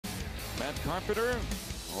Matt Carpenter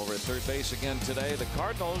over at third base again today. The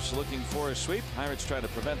Cardinals looking for a sweep. Pirates trying to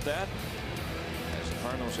prevent that, as the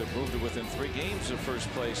Cardinals have moved to within 3 games of first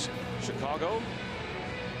place Chicago.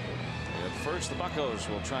 And first, the Buccos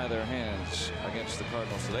will try their hands against the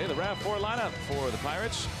Cardinals today. The RAV4 lineup for the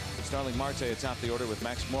Pirates: Starling Marte atop the order with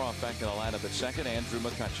Max Moroff back in the lineup at second. Andrew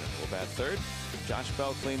McCutchen will bat third. Josh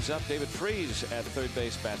Bell cleans up. David Freese at third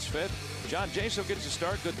base bats fifth. John Jaso gets a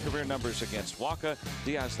start. Good career numbers against Walker.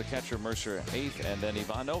 Diaz the catcher. Mercer eighth, and then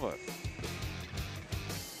Ivan Nova.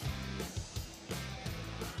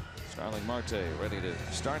 Starling Marte ready to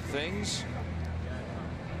start things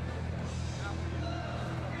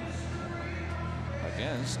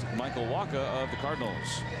against Michael Walker of the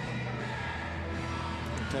Cardinals.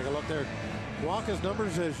 Take a look there. Walker's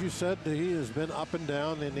numbers, as you said, he has been up and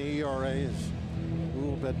down in the ERA. Is a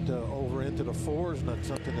little bit over into the 4s. Not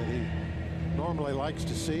something that he normally likes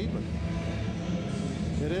to see, but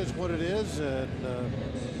it is what it is, and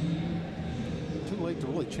too late to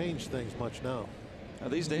really change things much now. Now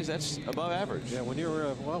these days, that's above average. Yeah, when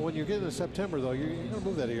you're when you get into September, though, you're going to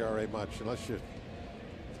move that ERA much unless you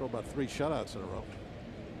throw about 3 shutouts in a row.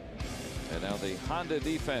 And now the Honda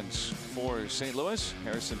defense for St. Louis.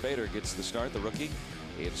 Harrison Bader gets the start, the rookie.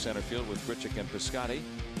 He at center field with Grichuk and Piscotty.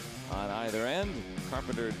 On either end,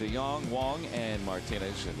 Carpenter, DeYoung, Wong, and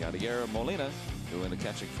Martinez, and Yadier Molina doing the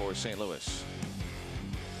catching for St. Louis.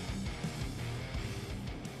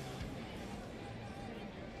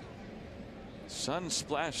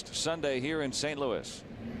 Sun-splashed Sunday here in St. Louis.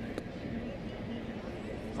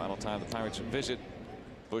 Final time the Pirates visit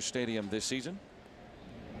Busch Stadium this season.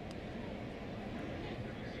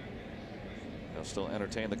 They'll still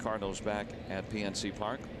entertain the Cardinals back at PNC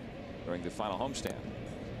Park during the final homestand.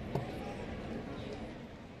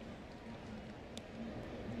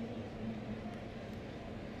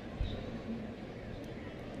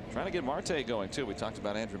 Trying to get Marte going too. We talked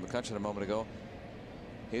about Andrew McCutchen a moment ago.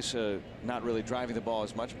 He's not really driving the ball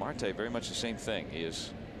as much. Marte, very much the same thing. He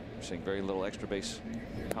is seeing very little extra base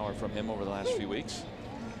power from him over the last few weeks.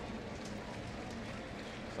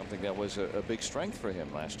 Something that was a big strength for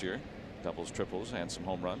him last year. Doubles, triples, and some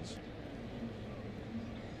home runs.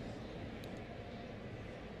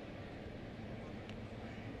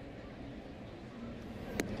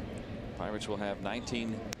 Pirates will have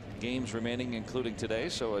 19 games remaining, including today,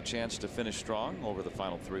 so a chance to finish strong over the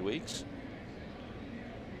final 3 weeks.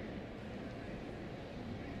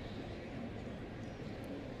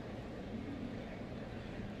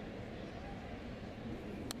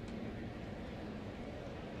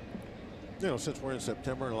 You know, since we're in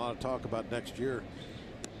September and a lot of talk about next year,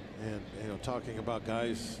 and talking about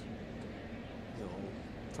guys,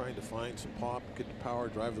 trying to find some pop, get the power,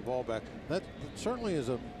 drive the ball back. That certainly is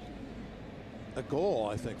a goal,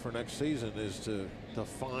 I think, for next season, is to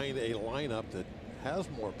find a lineup that has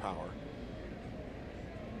more power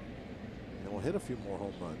and will hit a few more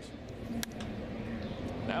home runs.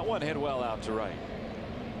 That one hit well out to right,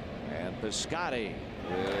 and Piscotty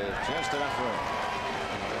with just enough room.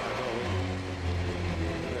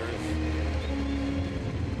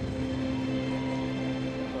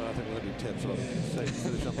 Tips. I'll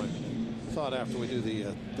finish up my thought after we do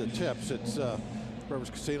the tips. It's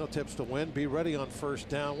Rivers Casino tips to win. Be ready on first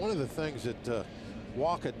down. One of the things that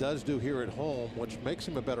Walker does do here at home, which makes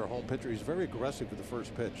him a better home pitcher, he's very aggressive with the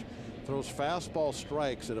first pitch. Throws fastball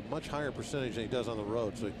strikes at a much higher percentage than he does on the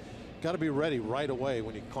road. So you got to be ready right away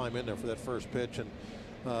when you climb in there for that first pitch. And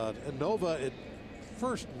Nova, at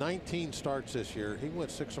first 19 starts this year, he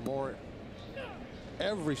went 6 or more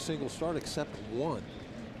every single start except 1.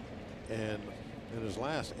 And in his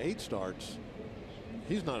last 8 starts,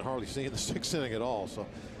 he's not hardly seeing the 6th inning at all. So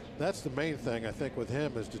that's the main thing, I think, with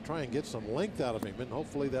him, is to try and get some length out of him, and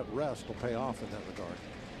hopefully that rest will pay off in that regard.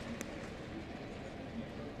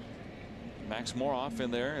 Max Moroff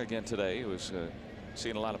in there again today. He was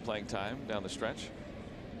seeing a lot of playing time down the stretch.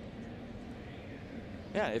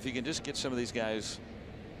 Yeah, if you can just get some of these guys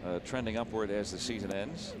trending upward as the season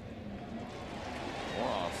ends.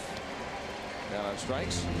 Moroff down on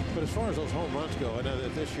strikes. But as far as those home runs go, I know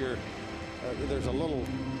that this year there's a little,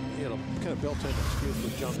 kind of built-in excuse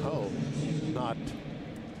with Jung Ho not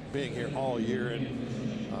being here all year, and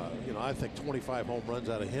I think 25 home runs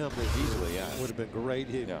out of him easily, yeah, would have been great.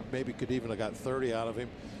 He maybe could even have got 30 out of him.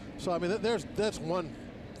 So I mean, that's one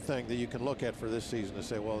thing that you can look at for this season to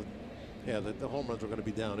say, well, yeah, the home runs are going to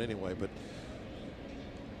be down anyway. But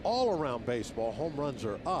all around baseball, home runs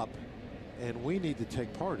are up, and we need to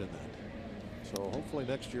take part in that. So hopefully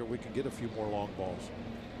next year we can get a few more long balls.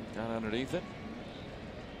 Got underneath it.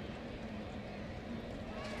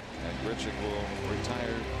 And Grichuk will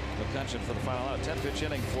retire McCutcheon for the final out. 10-pitch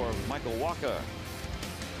inning for Michael Wacha.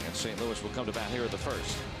 And St. Louis will come to bat here at the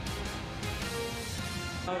first.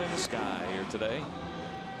 Out in the sky here today.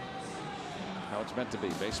 How it's meant to be.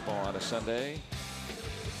 Baseball on a Sunday.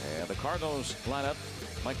 And the Cardinals lineup.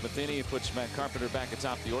 Mike Matheny puts Matt Carpenter back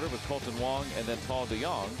atop the order with Colton Wong and then Paul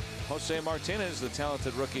DeJong. Jose Martinez, the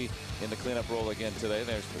talented rookie, in the cleanup role again today.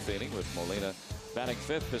 There's Matheny with Molina batting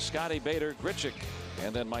fifth. Piscotty, Bader, Grichuk,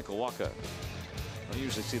 and then Michael Wacha. I don't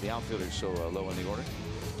usually see the outfielders so low in the order.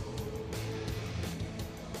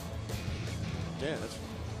 Yeah,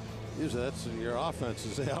 usually that's your offense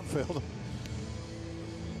is the outfield.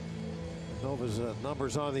 Nova's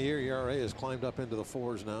numbers on the year. ERA has climbed up into the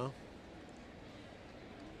 4s now.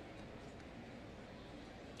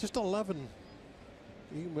 Just 11.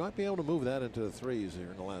 You might be able to move that into the 3s here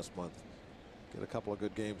in the last month. Get a couple of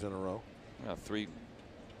good games in a row. 3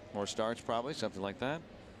 more starts, probably something like that.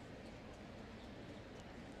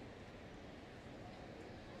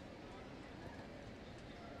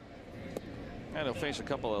 And he'll face a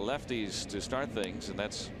couple of lefties to start things, and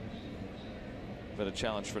that's been a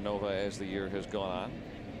challenge for Nova as the year has gone on.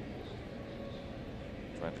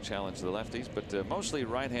 Trying to challenge the lefties, but mostly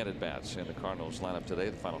right-handed bats in the Cardinals lineup today,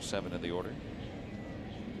 the final 7 in the order.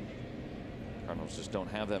 Cardinals just don't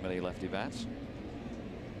have that many lefty bats.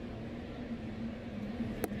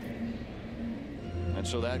 And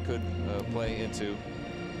so that could play into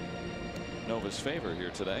Nova's favor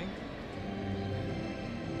here today.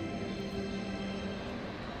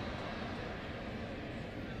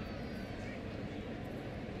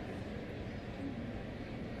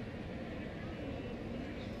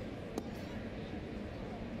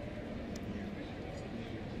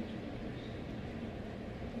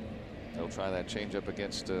 They'll try that changeup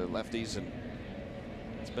against lefties, and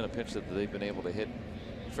it's been a pitch that they've been able to hit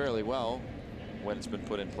fairly well when it's been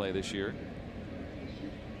put in play this year.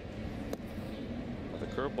 The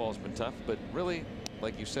curveball's been tough, but really,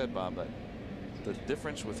 like you said, Bob, that the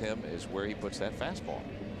difference with him is where he puts that fastball.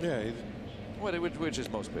 Yeah, which is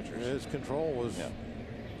most pitchers. His control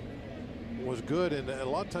was good, and a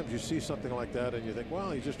lot of times you see something like that and you think,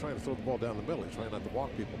 well, he's just trying to throw the ball down the middle. He's trying not to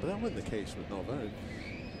walk people, but that wasn't the case with Nova.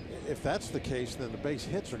 If that's the case, then the base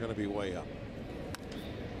hits are going to be way up.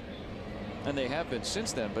 And they have been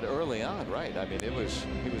since then, but early on, right? I mean, he was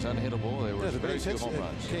unhittable. There were very few home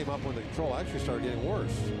runs. Came up when the control actually started getting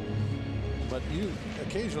worse. But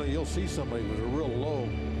occasionally you'll see somebody with a real low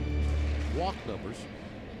walk numbers,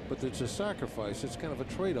 but it's a sacrifice. It's kind of a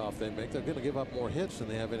trade-off they make. They're going to give up more hits than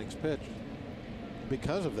they have innings pitched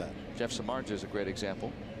because of that. Jeff Samardzija is a great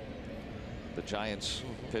example. The Giants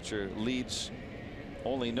pitcher leads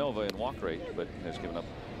only Nova in walk rate, but has given up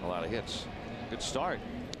a lot of hits. Good start.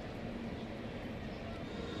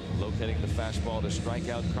 Locating the fastball to strike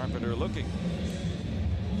out. Carpenter looking.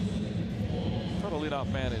 Total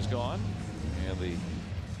leadoff man is gone, and the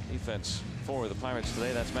defense for the Pirates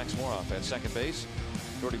today, that's Max Moroff at second base.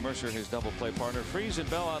 Jordy Mercer, his double play partner. Freese and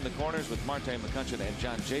Bell on the corners with Marte McCutcheon and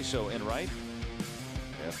John Jaso in right.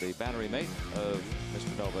 And the battery mate of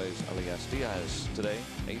Mr. Nova is Elias Diaz today.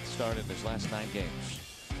 8th start in his last 9 games.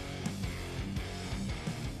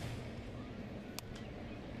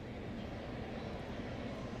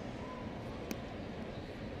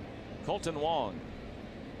 Colton Wong,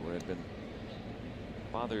 who had been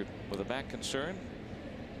bothered with a back concern,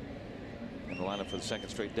 in the lineup for the 2nd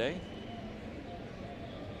straight day.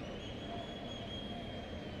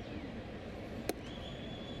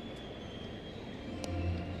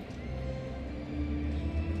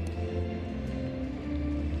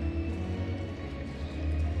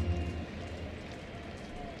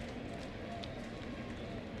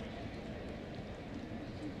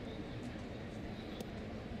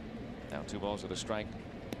 Now 2 balls with a strike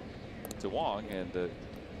to Wong, and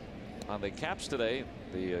on the caps today,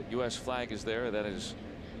 the U.S. flag is there. That is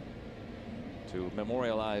to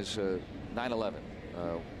memorialize 9/11,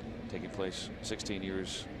 taking place 16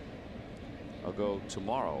 years ago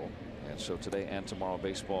tomorrow. And so today and tomorrow,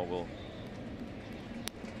 baseball will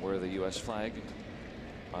wear the U.S. flag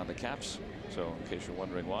on the caps. So in case you're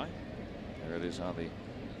wondering why, there it is on the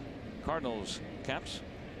Cardinals caps.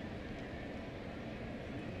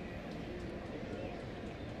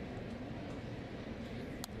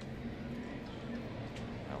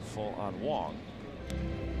 Full on Wong.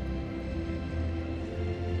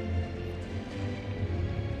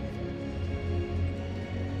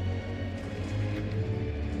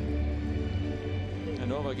 And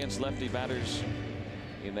Nova against lefty batters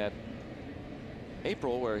in that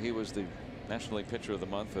April, where he was the National League Pitcher of the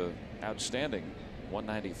Month, outstanding.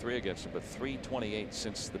 193 against him, but 328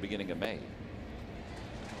 since the beginning of May.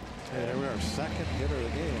 And we are second hitter of the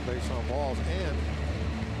game on base on balls, and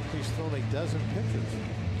he's thrown a dozen pitches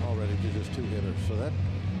already to just 2 hitters. So that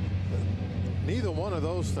neither one of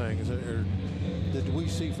those things did we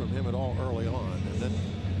see from him at all early on, and then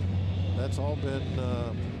that's all been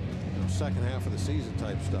second half of the season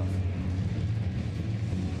type stuff.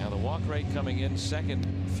 Now the walk rate coming in second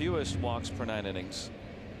fewest walks per 9 innings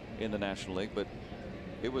in the National League, but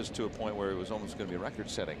it was to a point where it was almost going to be record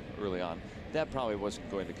setting early on. That probably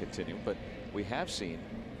wasn't going to continue, but we have seen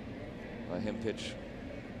him pitch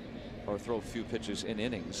or throw a few pitches in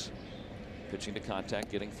innings, pitching to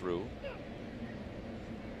contact, getting through.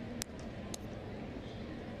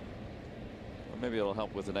 Or maybe it'll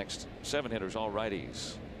help with the next 7 hitters, all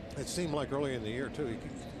righties. It seemed like early in the year too,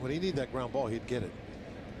 when he needed that ground ball, he'd get it.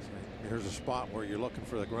 Here's a spot where you're looking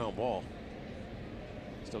for the ground ball.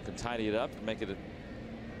 Still can tidy it up and make it a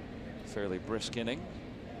fairly brisk inning.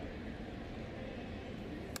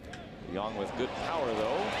 Young with good power,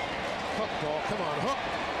 though. Hook ball, come on, hook.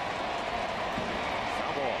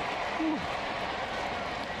 Foul ball.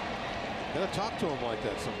 Gotta talk to him like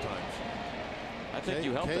that sometimes. I think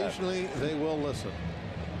you helped that. Occasionally they will listen.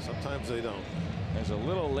 Sometimes they don't. There's a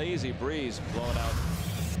little lazy breeze blowing out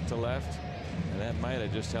to left, and that might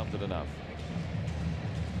have just helped it enough.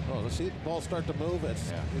 Oh, let's see the ball start to move. It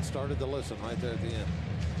started to listen right there at the end.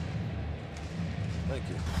 Thank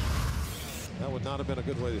you. That would not have been a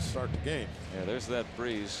good way to start the game. Yeah, there's that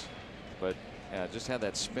breeze, but yeah, just had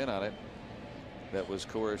that spin on it that was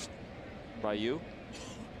coerced by you.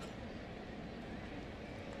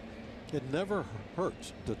 It never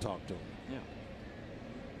hurts to talk to him. Yeah.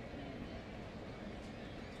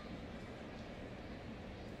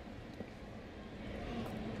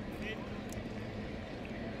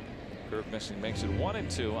 Curve missing makes it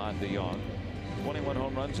 1-2 on DeYoung. 21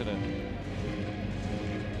 home runs in an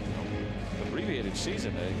abbreviated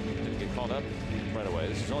season. They didn't get called up right away.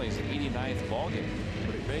 This is only his 89th ball game.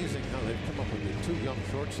 Pretty amazing how they've come up with the 2 young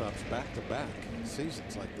shortstops back to back in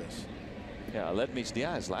seasons like this. Yeah, Aledmys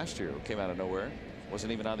Diaz last year came out of nowhere.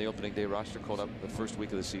 Wasn't even on the opening day roster, called up the first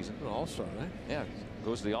week of the season. An all-star, right? Yeah,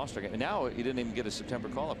 goes to the All-Star game. And now he didn't even get a September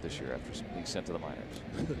call-up this year after being sent to the minors.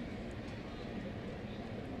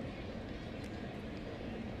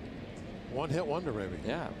 One-hit wonder, maybe.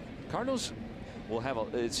 Yeah. Cardinals will have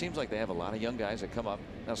it seems like they have a lot of young guys that come up.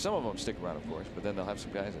 Now some of them stick around, of course, but then they'll have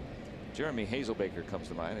some guys that Jeremy Hazelbaker comes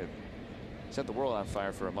to mind. It set the world on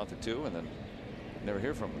fire for a month or 2 and then never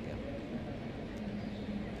hear from him again.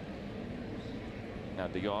 Now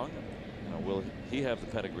DeYoung, will he have the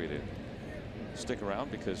pedigree to stick around,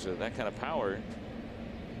 because that kind of power,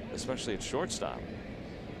 especially at shortstop,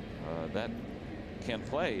 that can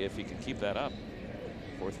play if he can keep that up.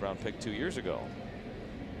 4th round pick 2 years ago.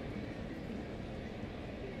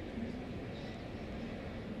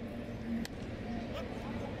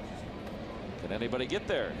 Can anybody get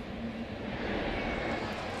there?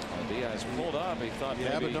 Diaz pulled up. He thought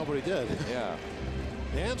yeah, maybe, but nobody did. Yeah.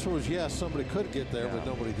 The answer was yes, somebody could get there, but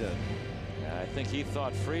nobody did. Yeah, I think he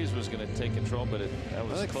thought Freese was going to take control, but that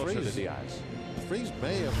was closer to Diaz. Freese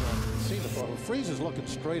may have not seen the ball. Freese is looking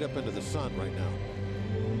straight up into the sun right now.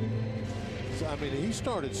 So, I mean, he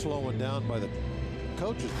started slowing down by the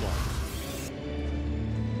coach's box.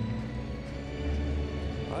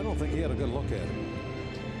 I don't think he had a good look at it.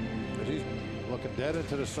 But he's looking dead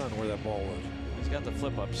into the sun where that ball was. He's got the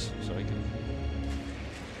flip ups, so he can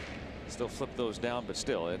still flip those down, but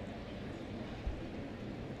still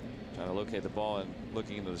trying to locate the ball and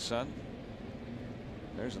looking into the sun.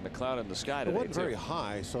 There's the cloud in the sky today. It wasn't very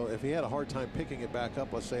high, so if he had a hard time picking it back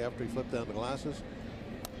up, let's say after he flipped down the glasses,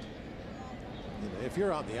 if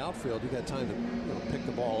you're out in the outfield, you got time to pick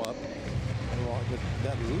the ball up.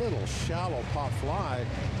 That little shallow pop fly,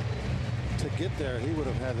 to get there, he would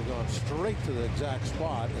have had to gone straight to the exact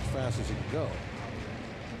spot as fast as he could go.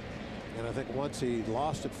 And I think once he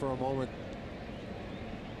lost it for a moment,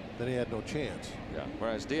 then he had no chance. Yeah.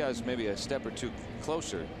 Whereas Diaz maybe a step or 2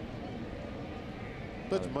 closer.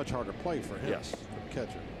 But it's a much harder play for him. Yes. For the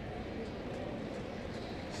catcher.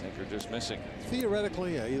 Sinker just missing.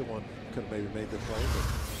 Theoretically, yeah, either one could have maybe made the play,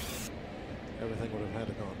 but everything would have had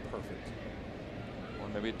to gone perfect. Or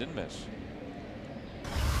maybe it didn't miss.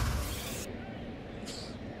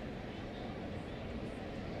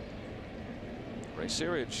 Ray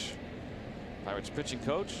Searage, Pirates pitching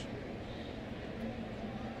coach.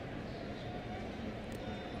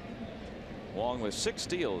 Wong with 6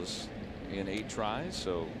 steals in 8 tries,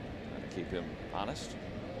 so trying to keep him honest.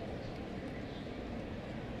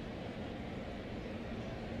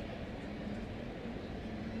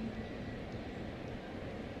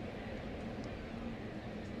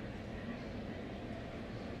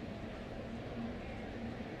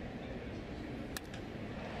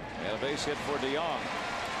 base hit for DeYoung.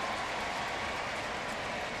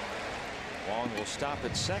 Wong will stop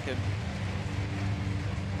at second.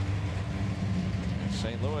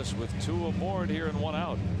 St. Louis with 2 aboard here and 1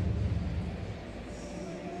 out.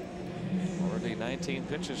 Already 19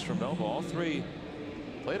 pitches from Nova. All 3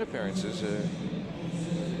 plate appearances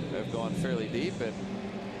have gone fairly deep, and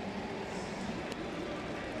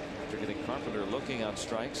after getting Carpenter looking on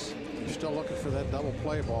strikes. You're still looking for that double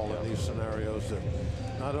play ball in these scenarios to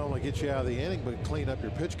not only get you out of the inning, but clean up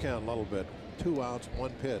your pitch count a little bit. 2 outs,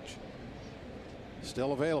 1 pitch.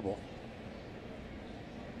 Still available.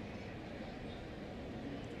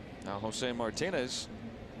 Now Jose Martinez,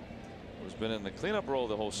 who's been in the cleanup role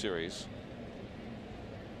the whole series.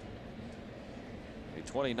 A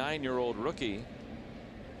 29-year-old rookie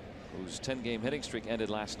whose 10-game hitting streak ended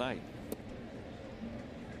last night.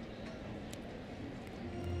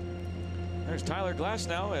 There's Tyler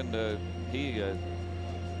Glasnow, and the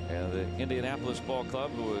Indianapolis Ball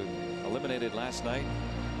Club, who were eliminated last night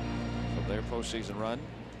from their postseason run,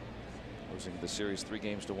 losing the series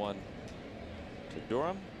 3-1 to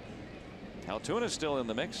Durham. Altoona is still in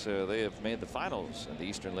the mix. They have made the finals in the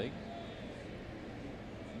Eastern League.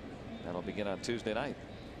 That'll begin on Tuesday night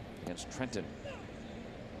against Trenton.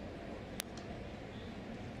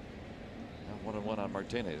 Now 1-1 on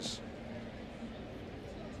Martinez.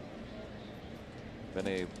 Been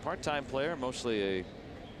a part-time player, mostly a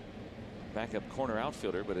backup corner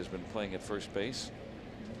outfielder, but has been playing at first base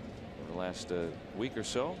over the last week or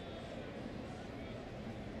so.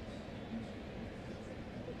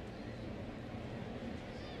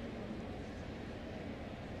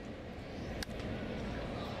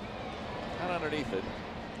 Not underneath it.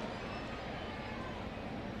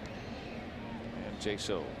 And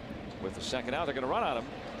Jaso with the second out. They're going to run on him.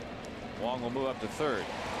 Wong will move up to third.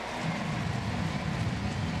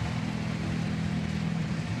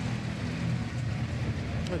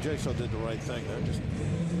 Jaso did the right thing there. Just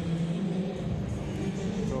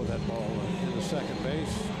throw that ball into second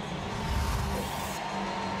base.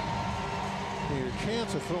 Your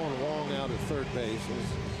chance of throwing Wong out at third base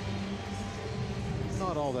is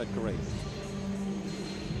not all that great.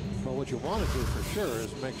 But what you want to do for sure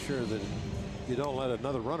is make sure that you don't let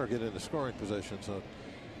another runner get into scoring position. So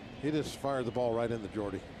he just fired the ball right into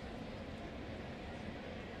Jordy.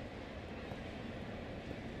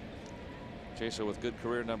 Jaso with good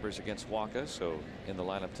career numbers against Waka, so in the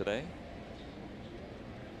lineup today.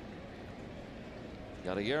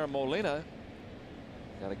 Got a Yara Molina.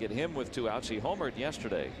 Got to get him with 2 outs. He homered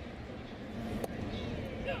yesterday.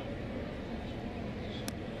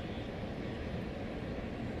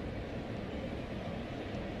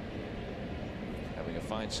 Having a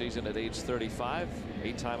fine season at age 35,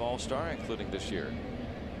 8-time All-Star, including this year.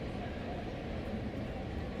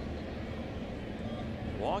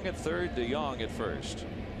 Wong at third, DeYoung at first.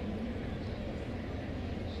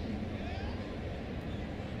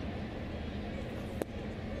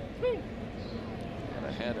 And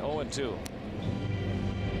ahead 0-2.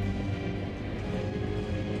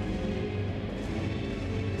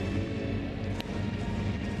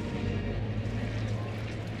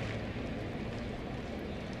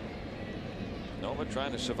 Nova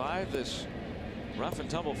trying to survive this rough and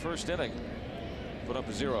tumble first inning. Put up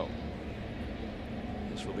a 0.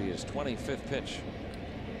 This will be his 25th pitch.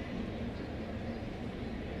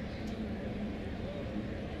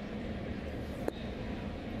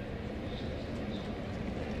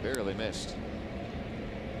 Barely missed.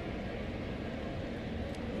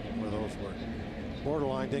 One of those were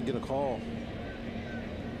borderline, didn't get a call.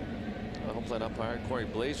 Home plate umpire Corey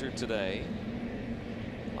Blazer today.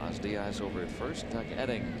 Las Diaz over at first. Doug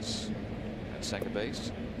Eddings at second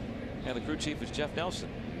base. And the crew chief is Jeff Nelson.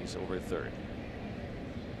 He's over at third.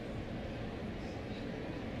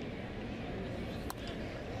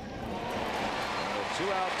 A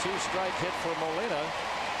 2-out, 2-strike hit for Molina.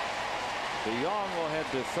 DeYoung will head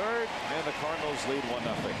to third, and the Cardinals lead 1-0.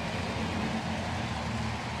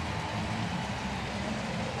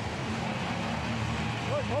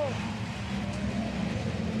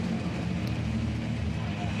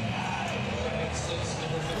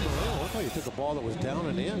 Look how you took a ball that was down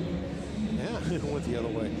and in. Yeah, it went the other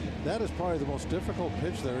way. That is probably the most difficult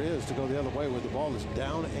pitch there is, to go the other way with the ball that's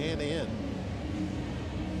down and in.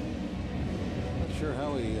 Not sure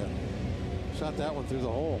how he shot that one through the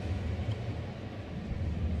hole.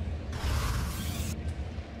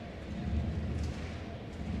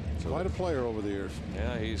 Quite a player over the years.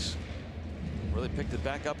 Yeah, he's really picked it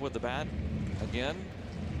back up with the bat again.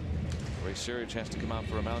 Ray Searage has to come out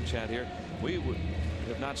for a mound chat here. We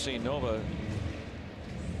have not seen Nova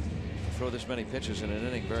throw this many pitches in an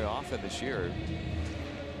inning very often this year.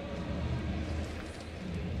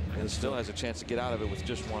 And still has a chance to get out of it with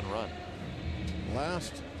just 1 run.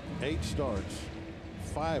 Last 8 starts,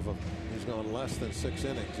 5 of them he's gone less than 6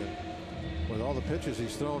 innings, and with all the pitches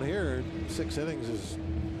he's thrown here, 6 innings is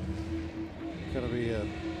going to be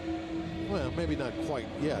well, maybe not quite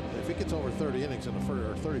yet. If he gets over 30 innings in the first,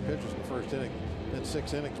 or 30 pitches in the first inning, then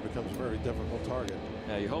 6 innings becomes a very difficult target.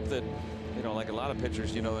 Now you hope that, you know, like a lot of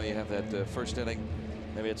pitchers, you know, you have that first inning,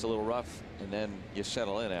 maybe it's a little rough, and then you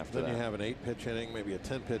settle in after that. Then you have an 8-pitch inning, maybe a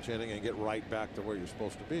 10-pitch inning, and get right back to where you're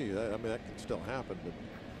supposed to be. I mean, that can still happen. But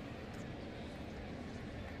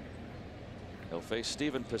he'll face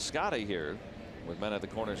Stephen Piscotty here with men at the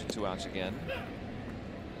corners and 2 outs again.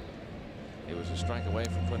 He was a strike away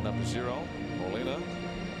from putting up a 0. Molina,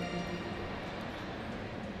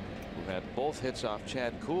 who had both hits off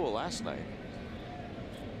Chad Kuhl last night.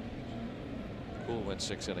 Kuhl went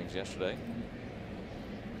 6 innings yesterday.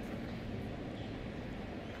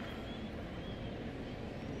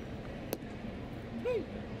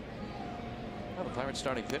 Well, the Pirates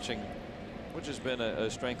starting pitching, which has been a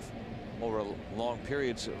strength over long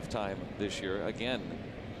periods of time this year, again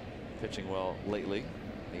pitching well lately.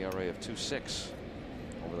 The ERA of 2.6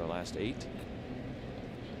 over the last 8.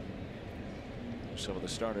 Some of the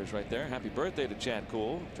starters right there. Happy birthday to Chad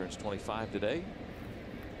Kuhl, turns 25 today.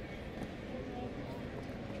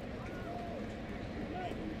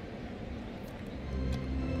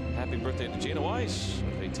 Happy birthday to Gina Weiss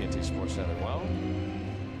of AT&T Sports Center. Well,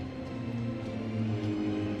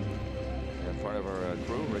 and part of our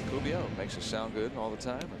crew, Rick Cubio, makes us sound good all the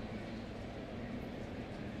time.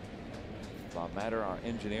 Bob Matter, our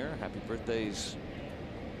engineer, happy birthdays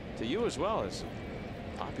to you as well. It's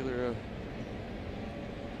a popular,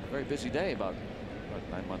 very busy day about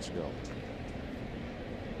 9 months ago.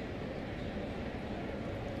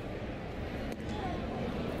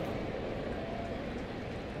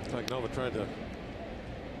 it's like Nova tried to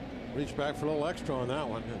reach back for a little extra on that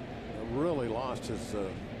one. And really lost his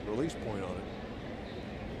release point on it.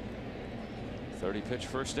 30-pitch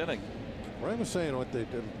first inning. Ray was saying what they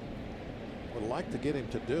did. Would like to get him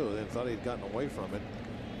to do, and thought he'd gotten away from it,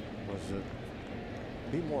 was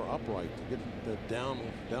be more upright, to get the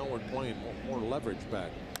downward plane, more leverage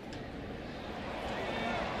back.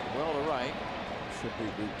 Well to right. Should be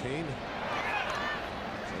routine.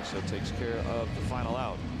 So takes care of the final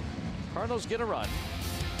out. Cardinals get a run.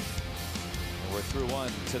 And we're through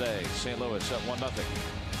 1 today. St. Louis up 1-0.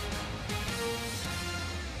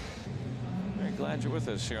 Very glad you're with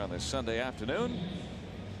us here on this Sunday afternoon.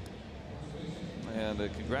 And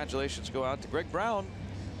congratulations go out to Greg Brown,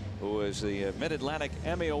 who is the Mid-Atlantic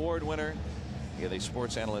Emmy Award winner in the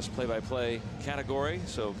sports analyst play-by-play category.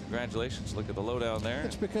 So congratulations. Look at the lowdown there.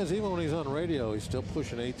 It's because even when he's on radio, he's still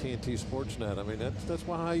pushing AT&T Sportsnet. I mean, that's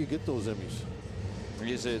why how you get those Emmys.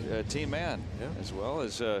 He's a team man, yeah, as well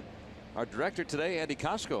as our director today, Andy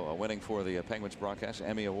Costco, winning for the Penguins broadcast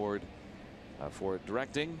Emmy Award for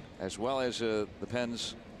directing, as well as the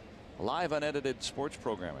Pens live unedited sports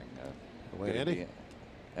programming. Andy?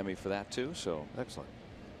 Emmy for that too. So excellent.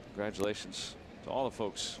 Congratulations to all the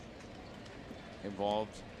folks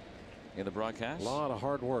involved in the broadcast. A lot of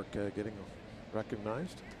hard work getting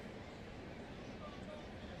recognized.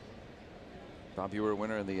 Bob, you were a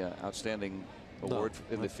winner in the outstanding award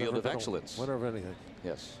in the field of excellence. Winner of anything.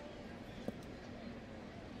 Yes.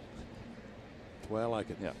 That's the way I like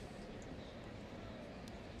it. Yeah.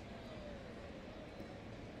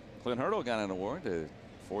 Clint Hurdle got an award, a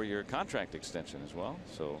 4-year contract extension as well.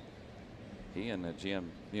 So he and GM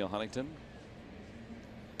Neil Huntington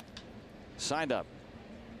signed up.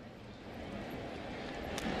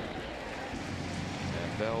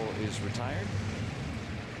 And Bell is retired.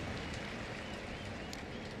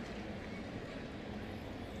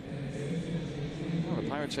 Well, the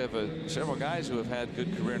Pirates have several guys who have had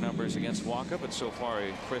good career numbers against Walker, but so far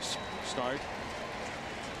a crisp start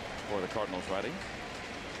for the Cardinals righty.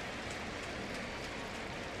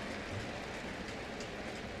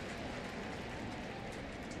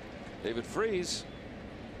 David Freese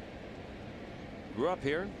grew up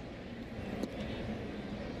here.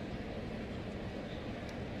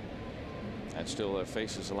 And still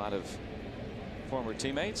faces a lot of former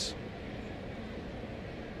teammates.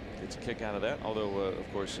 Gets a kick out of that, although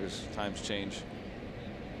of course as times change,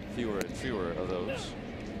 fewer and fewer of those.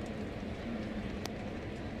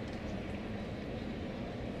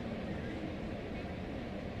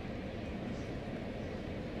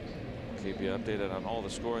 Keep you updated on all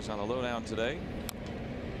the scores on the lowdown today.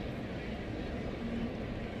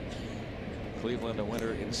 Cleveland a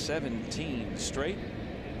winner in 17 straight.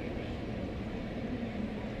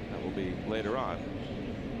 That will be later on.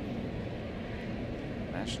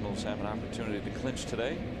 Nationals have an opportunity to clinch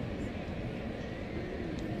today.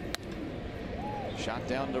 Shot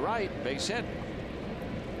down to right, base hit.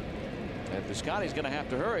 And Piscotty's going to have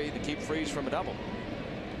to hurry to keep Freese from a double.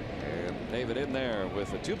 And David in there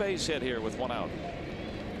with a 2-base hit here with 1 out.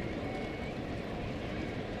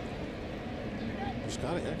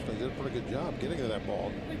 Piscotty actually did a pretty good job getting to that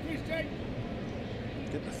ball. Getting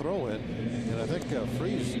the throw in. And I think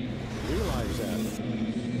Freese realized that.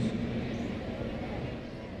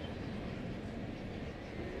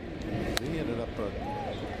 He ended up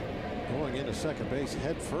going into second base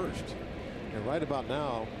head first. And right about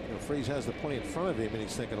now, Freese has the play in front of him, and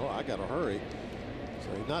he's thinking, oh, I got to hurry. So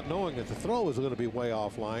not knowing that the throw was going to be way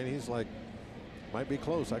offline, he's like, might be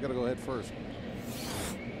close. I got to go head first.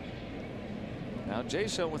 Now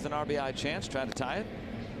Jaso with an RBI chance, trying to tie it.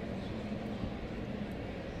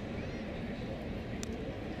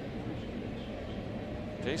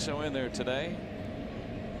 Jaso in there today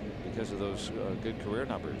because of those good career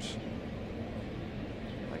numbers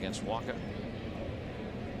against Walker.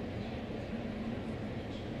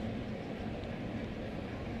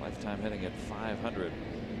 Lifetime hitting at 500.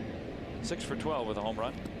 6 for 12 with a home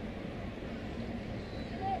run.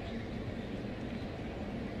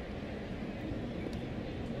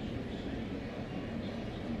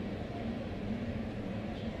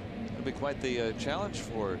 It'll be quite the challenge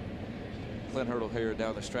for Clint Hurdle here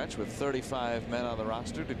down the stretch with 35 men on the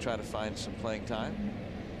roster to try to find some playing time.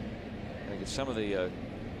 I get some of the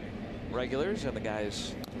regulars and the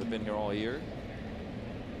guys that have been here all year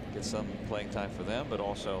get some playing time for them, but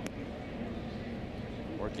also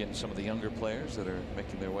work in some of the younger players that are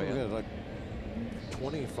making their way We up. got like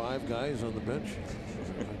 25 guys on the bench.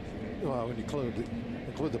 Well, when you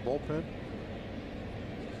include the bullpen.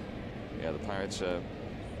 Yeah, the Pirates,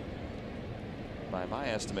 by my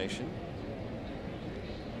estimation,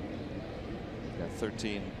 got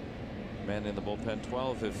 13 men in the bullpen,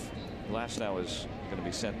 12 if Glasnow is going to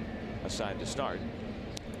be sent aside to start.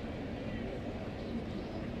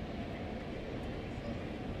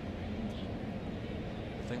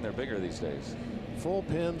 I think they're bigger these days. Full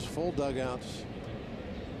pens, full dugouts.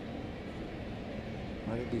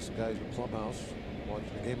 Might be some guys in the clubhouse watching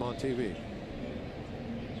the game on TV.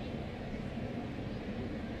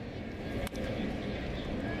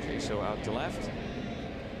 Jaso out to left.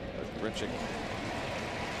 But Grichuk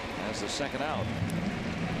has the second out.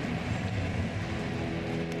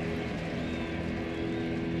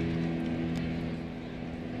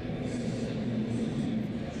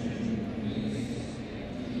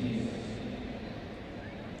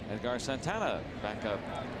 Edgar Santana back up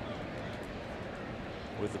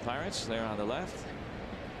with the Pirates there on the left.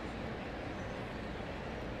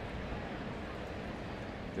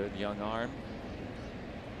 Good young arm.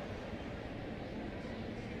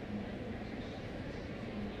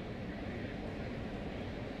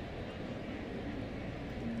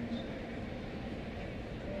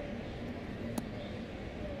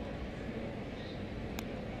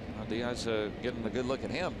 Diaz getting a good look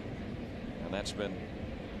at him, and that's been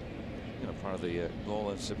part of the goal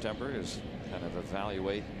in September is kind of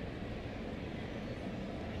evaluate.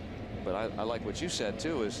 But I like what you said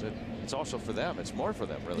too, is that it's also for them. It's more for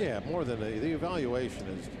them, really. Yeah, more than the evaluation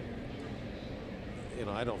is.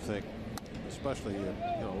 I don't think, especially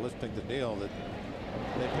listening to Neil, that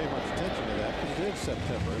they pay much attention to that because it is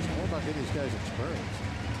September. It's more about getting these guys experience.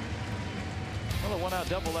 Well, a 1-out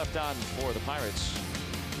double left on for the Pirates.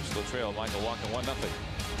 Still trail Michael Walker 1-0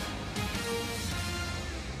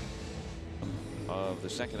 of the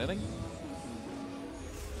second inning.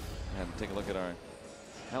 And take a look at our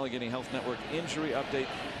Allegheny Health Network injury update.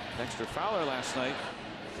 Dexter Fowler last night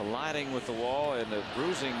colliding with the wall and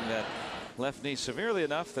bruising that left knee severely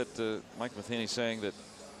enough that Mike Matheny saying that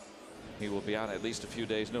he will be out at least a few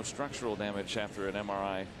days. No structural damage after an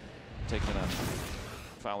MRI taken on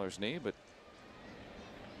Fowler's knee, but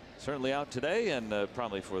certainly out today and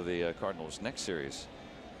probably for the Cardinals next series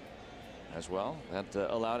as well. That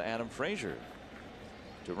allowed Adam Frazier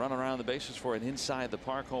to run around the bases for an inside the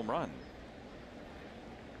park home run.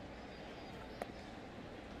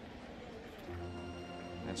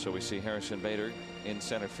 And so we see Harrison Bader in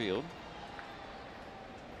center field.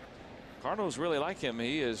 Cardinals really like him.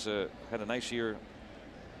 He has had a nice year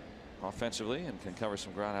offensively and can cover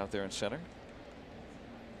some ground out there in center.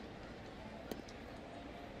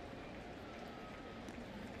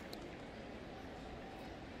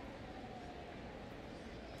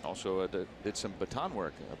 Also did some baton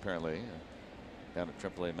work apparently down at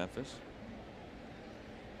AAA Memphis.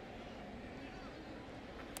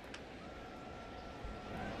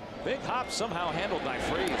 Big hop somehow handled by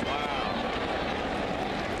Freese. Wow.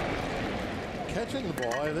 Catching the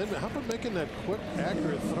ball and then how about making that quick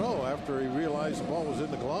accurate throw after he realized the ball was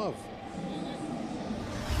in the glove.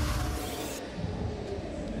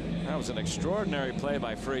 That was an extraordinary play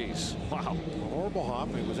by Freese. Wow. A horrible hop.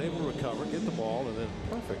 He was able to recover, get the ball, and then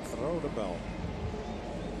perfect throw to Bell.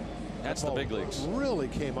 That's the big leagues. Really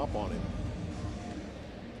came up on him.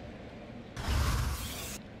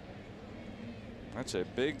 That's a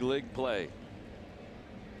big league play.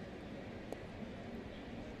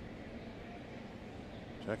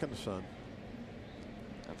 Checking the sun.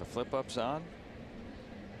 Got the flip ups on.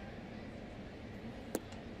 The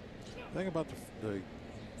thing about the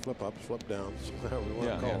flip ups, flip downs, however we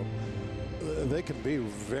want to call them, they can be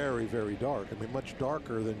very, very dark. I mean, much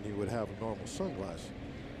darker than you would have a normal sunglass.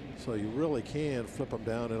 So you really can flip them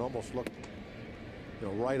down and almost look, you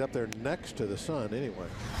know, right up there next to the sun anyway.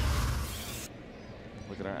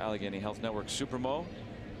 Look at our Allegheny Health Network Supermo.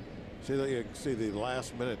 See that? You can see the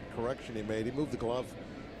last minute correction he made. He moved the glove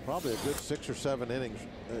probably a good 6 or 7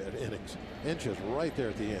 inches right there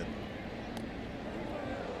at the end.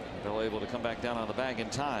 Bell able to come back down on the bag in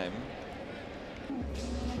time. And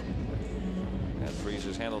Freese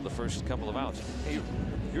has handled the first couple of outs. Hey,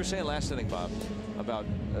 you were saying last inning, Bob, about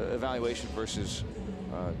evaluation versus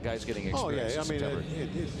guys getting experience. Oh yeah, I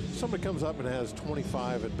mean, somebody comes up and has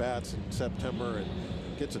 25 at bats in September and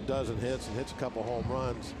gets a dozen hits and hits a couple home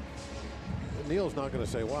runs. Neil's not going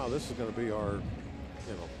to say, "Wow, this is going to be our,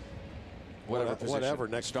 you know, whatever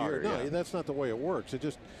next starter, year." No, that's not the way it works.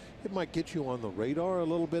 It might get you on the radar a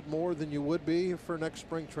little bit more than you would be for next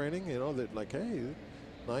spring training. You know, that like, hey,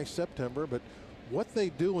 nice September, but what they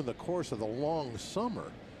do in the course of the long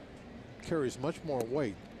summer carries much more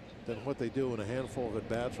weight than what they do in a handful of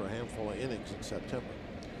at-bats or a handful of innings in September.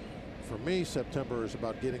 For me, September is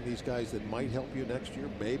about getting these guys that might help you next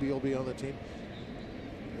year. Maybe you'll be on the team.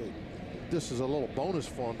 This is a little bonus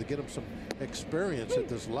for them to get them some experience at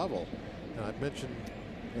this level. And I mentioned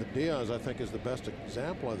Diaz, I think, is the best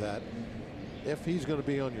example of that. If he's going to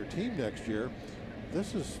be on your team next year,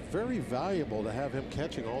 this is very valuable to have him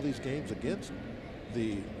catching all these games against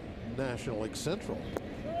the National League Central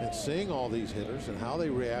and seeing all these hitters and how they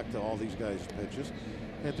react to all these guys' pitches.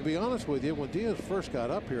 And to be honest with you, when Diaz first got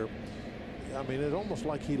up here, I mean, it almost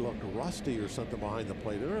like he looked rusty or something behind the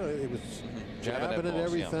plate. He was jabbing at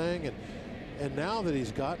everything. Yeah. And now that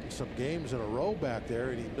he's gotten some games in a row back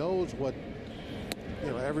there and he knows what, you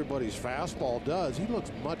know, everybody's fastball does, he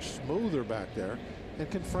looks much smoother back there and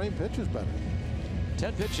can frame pitches better.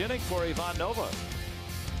 10-pitch inning for Ivan Nova.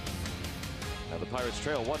 Now the Pirates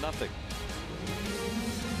trail 1-0.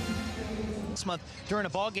 This month during a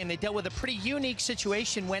ball game, they dealt with a pretty unique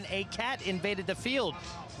situation when a cat invaded the field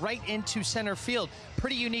right into center field.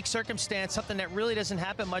 Pretty unique circumstance, something that really doesn't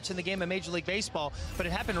happen much in the game of Major League Baseball, but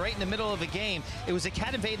it happened right in the middle of a game. It was a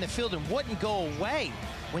cat invading the field and wouldn't go away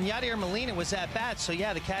when Yadier Molina was at bat. So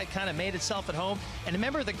yeah, the cat kind of made itself at home. And a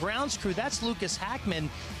member of the grounds crew, that's Lucas Hackman,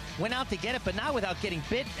 went out to get it, but not without getting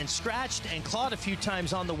bit and scratched and clawed a few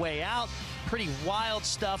times on the way out. Pretty wild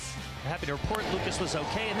stuff. We're happy to report Lucas was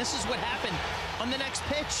okay. And this is what happened on the next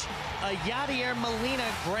pitch. A Yadier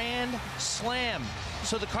Molina grand slam.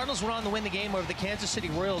 So the Cardinals went on to win the game over the Kansas City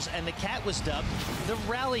Royals, and the cat was dubbed the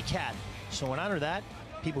Rally Cat. So in honor of that,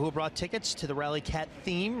 people who brought tickets to the Rally Cat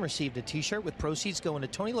theme received a t-shirt with proceeds going to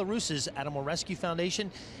Tony LaRusse's Animal Rescue Foundation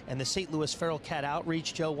and the St. Louis Feral Cat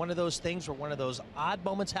Outreach. Joe, one of those things where one of those odd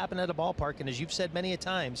moments happen at a ballpark, and as you've said many a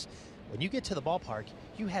times, when you get to the ballpark,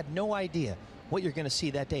 you had no idea what you're going to see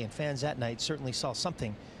that day, and fans that night certainly saw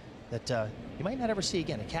something that you might not ever see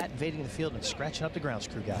again, a cat invading the field and scratching up the grounds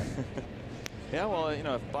crew guy. Yeah, well, you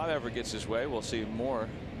know, if Bob ever gets his way, we'll see more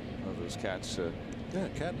of those cats. Yeah,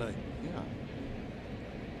 cat night. Yeah.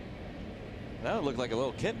 That would look like a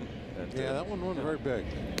little kitten. That one wasn't very big.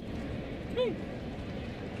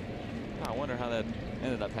 I wonder how that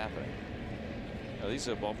ended up happening. You know, these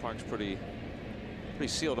ballparks pretty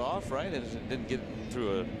sealed off, right? It didn't get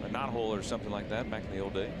through a knothole or something like that back in the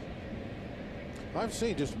old days. I've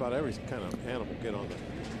seen just about every kind of animal get on the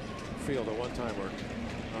field at one time,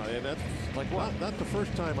 and that's like what? Not the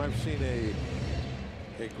first time I've seen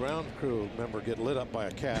a ground crew member get lit up by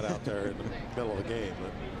a cat out there in the middle of the game.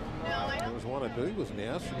 There was one, I believe it was in the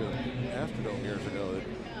Astrodome years ago.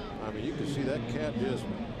 I mean, you could see that cat just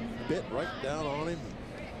bit right down on him.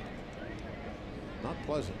 Not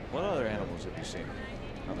pleasant. What other animals have you seen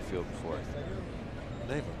on the field before?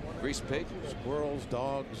 Name them. Greased pig? Squirrels,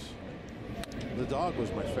 dogs. The dog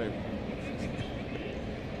was my favorite.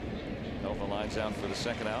 Nova lines out for the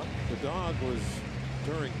second out. The dog was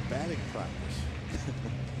during batting practice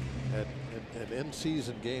at an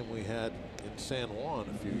in-season game we had in San Juan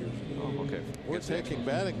a few years ago. Oh, okay. We're taking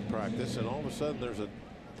batting practice, and all of a sudden there's a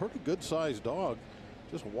pretty good-sized dog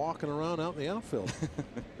just walking around out in the outfield.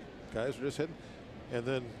 Guys are just hitting, and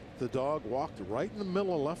then the dog walked right in the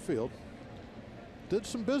middle of left field, did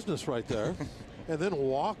some business right there, and then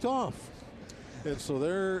walked off. And so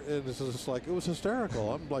there, and it's just like, it was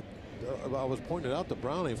hysterical. I'm like, I was pointing out to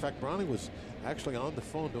Brownie. In fact, Brownie was actually on the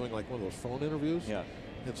phone doing like one of those phone interviews. Yeah.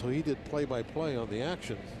 And so he did play-by-play on the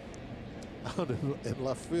action out in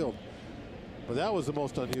left field. But that was the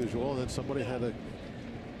most unusual. And then somebody had to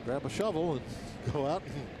grab a shovel and go out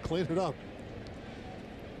and clean it up.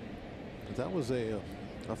 But that was a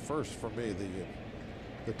first for me.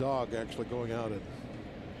 The dog actually going out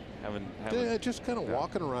and just kind of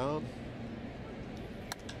walking around.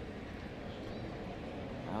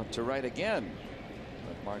 Out to right again.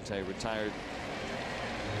 But Marte retired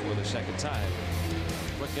for the second time.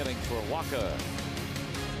 Quick inning for Waka.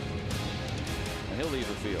 And he'll leave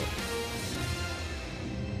the field.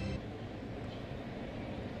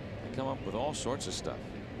 They come up with all sorts of stuff.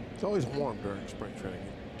 It's always warm during spring training.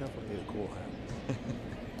 You definitely need a cool hat.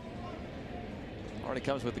 Already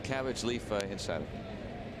comes with the cabbage leaf inside it.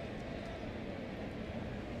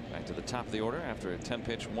 Back to the top of the order after a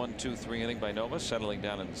 10-pitch 1-2-3 inning by Nova, settling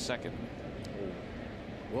down in the second.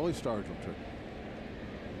 Willie Stargell trick.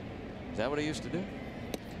 Is that what he used to do?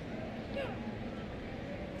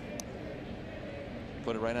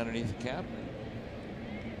 Put it right underneath the cap.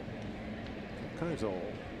 All kinds of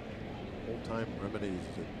old-time remedies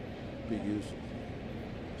that be used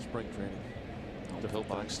in spring training.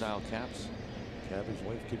 Pillbox style caps. Cabbage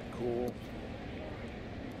leaf, keep it cool.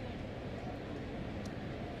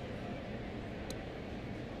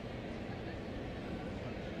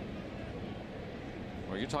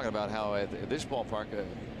 Well, you're talking about how at this ballpark,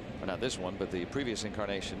 or not this one, but the previous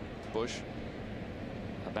incarnation, Busch,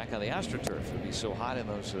 back on the AstroTurf, it would be so hot in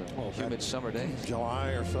those humid summer days. July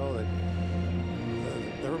or so, that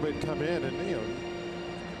everybody would come in, and there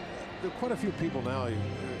are quite a few people now,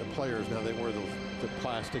 players now, they wear the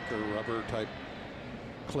plastic or rubber type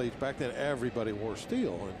cleats. Back then, everybody wore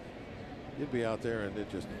steel, and you'd be out there and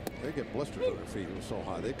they get blisters on their feet. It was so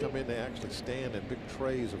hot. They'd come in, they actually stand in big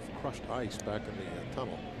trays of crushed ice back in the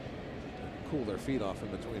tunnel to cool their feet off in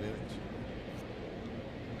between innings.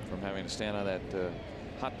 From having to stand on that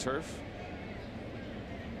hot turf.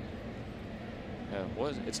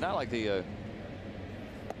 It's not like the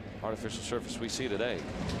artificial surface we see today.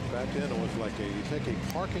 Back then it was like you take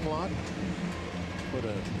a parking lot, put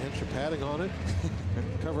an inch of padding on it,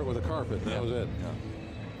 cover it with a carpet, and that was it. Yeah.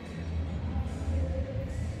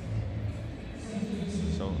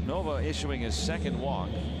 So Nova issuing his second walk.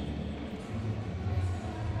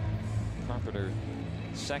 Carpenter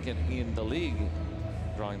second in the league,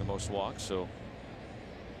 drawing the most walks. So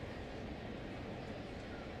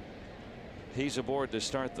he's aboard to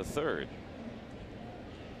start the third.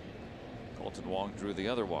 Colton Wong drew the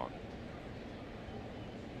other walk.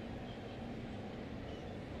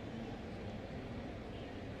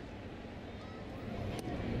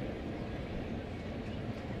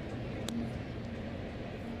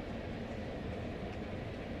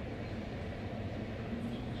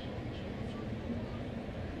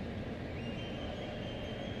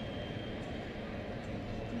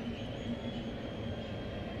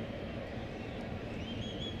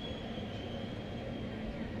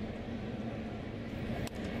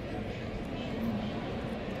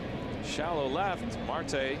 Shallow left.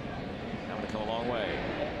 Marte having to come a long way.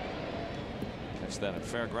 Catch that at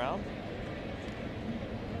fair ground.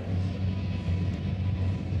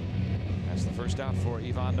 That's the first out for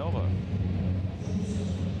Ivan Nova.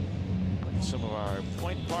 Look at some of our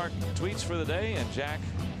Point Park tweets for the day, and Jack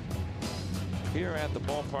here at the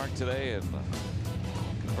ballpark today and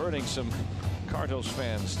converting some Cardinals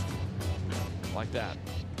fans like that.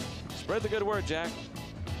 Spread the good word, Jack.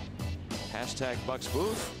 Hashtag Bucks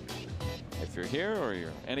Booth. If you're here or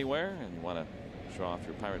you're anywhere and you want to show off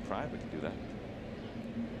your Pirate pride, we can do that.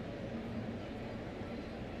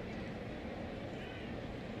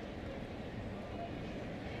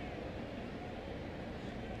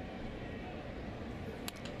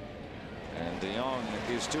 And DeYoung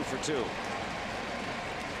is 2 for 2.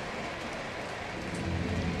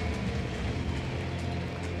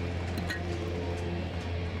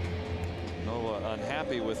 Nova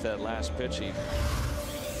unhappy with that last pitch. He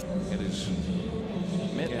hit his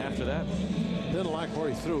mitt after that. Didn't like where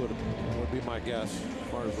he threw it, would be my guess, as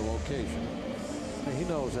far as the location. And he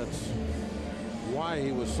knows that's why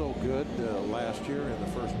he was so good last year and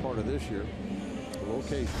the first part of this year. The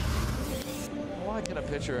location. Why can a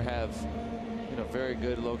pitcher have, very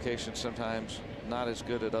good location sometimes, not as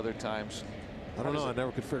good at other times? I don't know. I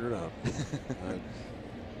never could figure it out. I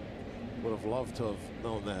would have loved to have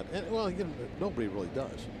known that. And, well, nobody really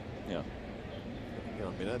does. Yeah. You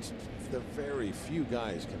know, I mean, that's the very few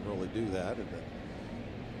guys can really do that, and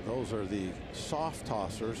those are the soft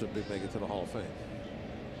tossers that make it to the Hall of Fame.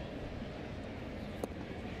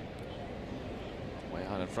 Way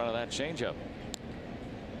out in front of that changeup.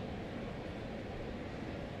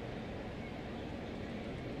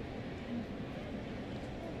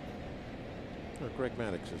 Greg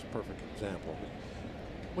Maddux is a perfect example.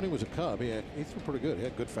 When he was a Cub, he threw pretty good. He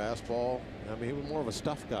had good fastball. I mean, he was more of a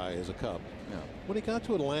stuff guy as a Cub. Yeah. When he got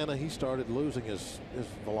to Atlanta, he started losing his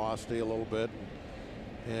velocity a little bit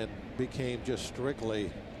and became just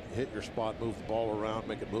strictly hit your spot, move the ball around,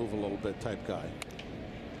 make it move a little bit type guy.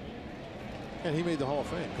 And he made the Hall of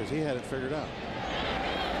Fame because he had it figured out.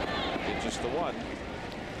 Did just the one.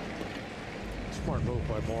 Smart move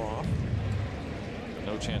by Moroff.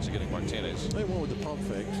 No chance of getting Martinez. They went with the pump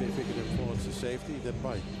fake, see if he could influence the safety. He didn't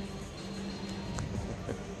bite.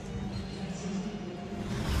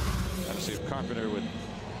 Got to see if Carpenter would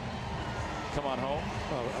come on home.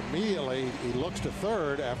 Well, immediately he looks to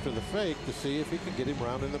third after the fake to see if he can get him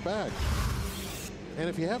round in the bag. And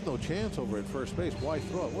if you have no chance over at first base, why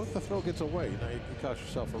throw it? What if the throw gets away? Now you cost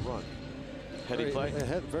yourself a run. Heady play.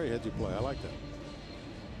 Very heady play. I like that.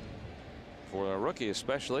 For a rookie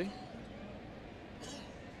especially.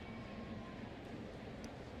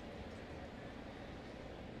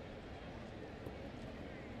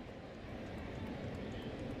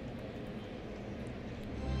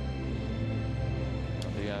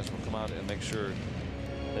 Will come out and make sure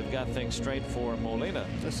they've got things straight for Molina.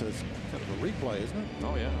 This is kind of a replay, isn't it?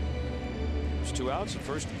 Oh yeah. There's 2 outs at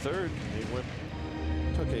first and third. He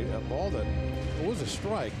took a ball that was a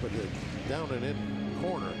strike, but down and in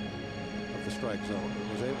corner of the strike zone,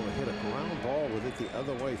 and was able to hit a ground ball with it the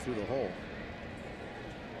other way through the hole.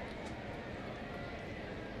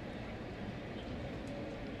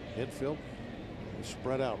 Infield is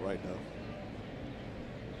spread out right now.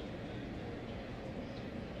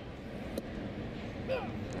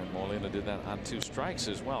 And Molina did that on 2 strikes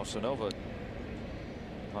as well. So Nova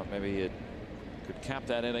thought maybe it could cap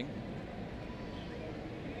that inning.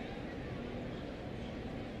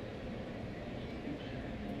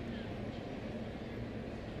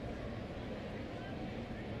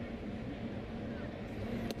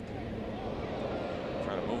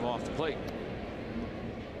 Try to move off the plate.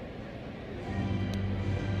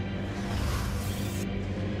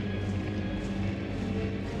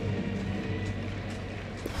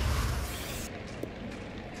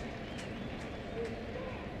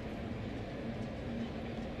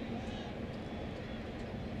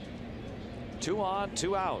 Two on,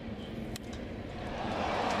 2 out.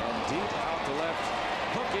 And deep out to left.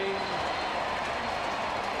 Hooking.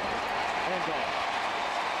 And gone.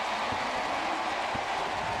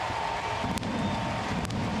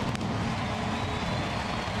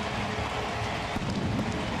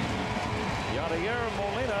 Yadier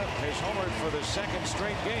Molina has homered for the 2nd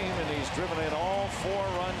straight game, and he's driven in all 4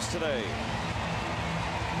 runs today.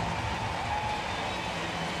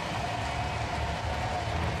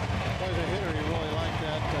 As a hitter, you really like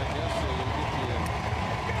that. I guess you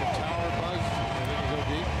get the tower buzz and then you go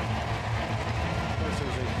deep. Of course,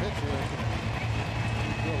 as a pitcher, it can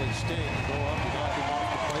really sting. You go up, you knock him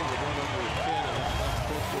off the plate, you run under his chin, and that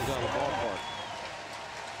pitch goes out of the ballpark.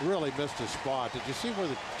 Really missed his spot. Did you see where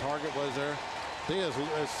the target was there? Diaz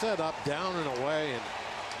is set up, down and away, and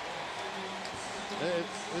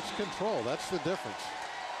it's control. That's the difference.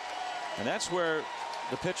 And that's where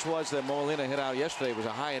the pitch was that Molina hit out yesterday. Was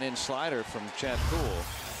a high and in slider from Chad Kuhl.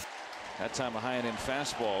 That time a high and in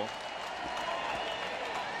fastball.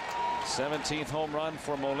 17th home run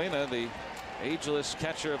for Molina, the ageless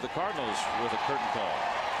catcher of the Cardinals, with a curtain call.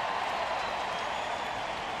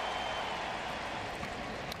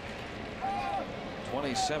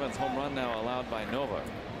 '27th home run now allowed by Nova.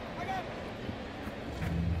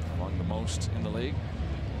 Among the most in the league.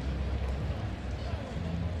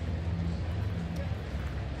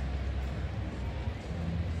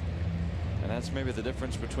 That's maybe the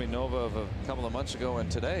difference between Nova of a couple of months ago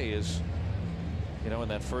and today is, you know, in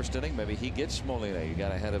that first inning, maybe he gets Molina. You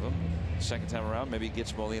got ahead of him. Second time around, maybe he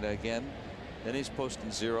gets Molina again. Then he's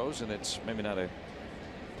posting zeros, and it's maybe not a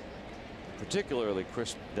particularly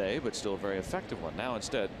crisp day, but still a very effective one. Now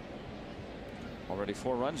instead, already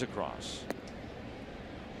 4 runs across.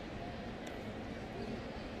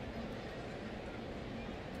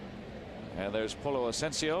 And there's Polo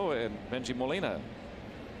Asensio and Benji Molina.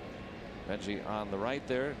 Benji on the right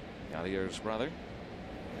there, Yadier's brother,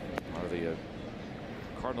 or the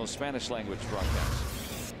Cardinals Spanish language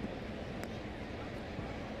broadcast.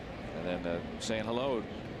 And then saying hello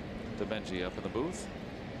to Benji up in the booth.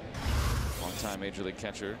 Longtime Major League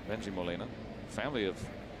catcher Benji Molina, family of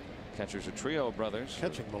catchers, a trio of brothers.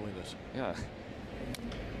 Catching Molinas. Yeah.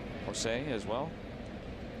 Jose as well.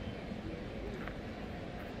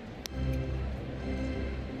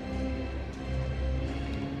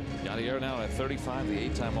 Yadier now at 35, the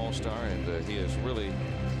 8-time All-Star, and he has really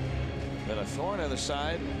been a thorn in the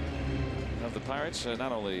side of the Pirates,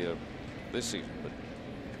 not only this season, but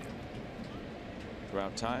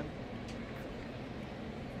throughout time.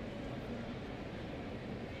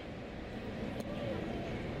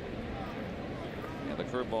 And the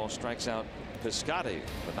curveball strikes out Piscotty,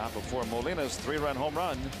 but not before Molina's 3-run home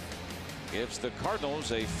run gives the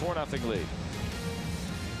Cardinals a 4-0 lead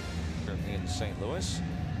in St. Louis.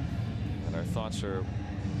 And our thoughts are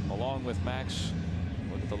along with Max.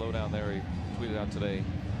 Look at the lowdown there. He tweeted out today,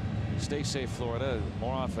 stay safe, Florida.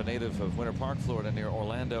 Moroff, a native of Winter Park, Florida, near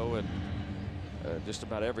Orlando, and just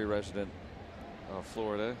about every resident of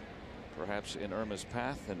Florida perhaps in Irma's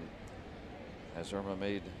path. And as Irma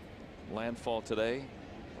made landfall today,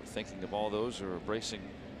 we're thinking of all those who are bracing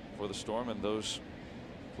for the storm and those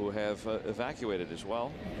who have evacuated as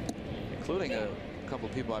well, including a couple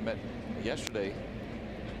of people I met yesterday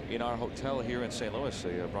in our hotel here in St. Louis.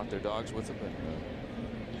 They brought their dogs with them, and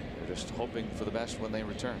they're just hoping for the best when they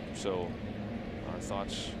return. So our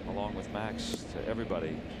thoughts along with Max to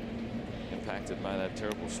everybody impacted by that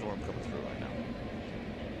terrible storm coming through right now.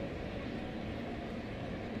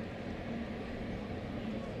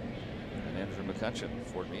 And Andrew McCutcheon,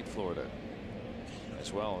 Fort Meade, Florida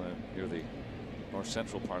as well, near the north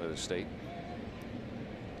central part of the state.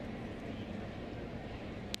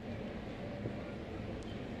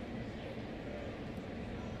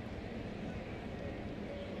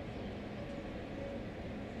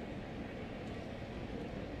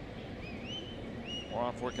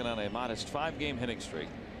 Moroff working on a modest 5-game hitting streak,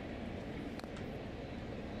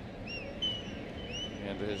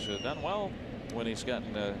 and has done well when he's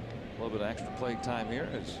gotten a little bit of extra playing time here.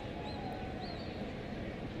 As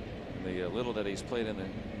the little that he's played in the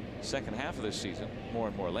second half of this season, more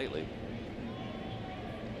and more lately,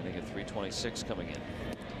 hitting at 326 coming in.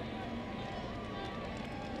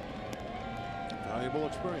 Valuable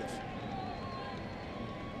experience.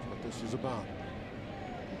 That's what this is about.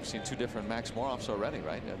 We've seen 2 different Max Moroffs already,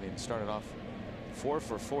 right? I mean, started off 4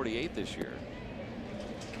 for 48 this year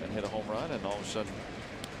and hit a home run, and all of a sudden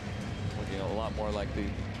looking a lot more like the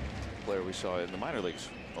player we saw in the minor leagues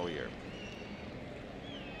all year.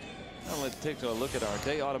 Now let's take a look at our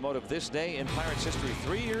day automotive this day in Pirates history.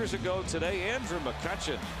 3 years ago today, Andrew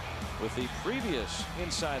McCutcheon with the previous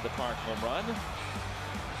inside the park home run.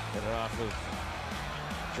 Hit it off of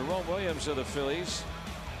Jerome Williams of the Phillies,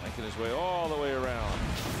 making his way all the way around.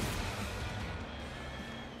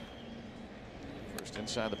 First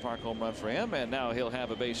inside the park home run for him, and now he'll have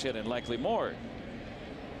a base hit and likely more,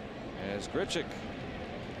 as Grichuk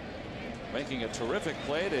making a terrific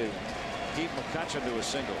play to keep McCutcheon to a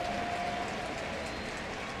single.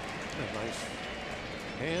 A nice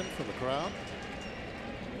hand from the crowd.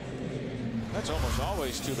 That's almost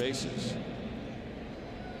always 2 bases.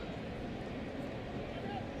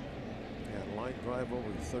 Line drive over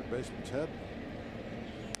the third baseman's head.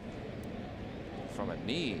 From a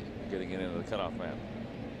knee, getting it into the cutoff man.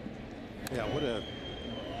 Yeah, would have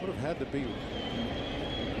had to be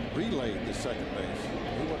relayed to second base.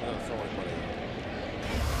 He wouldn't have thrown anybody out.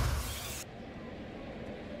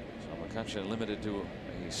 So McCutcheon limited to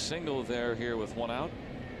a single there here with 1 out.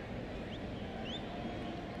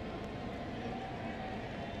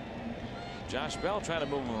 Josh Bell trying to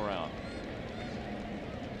move him around.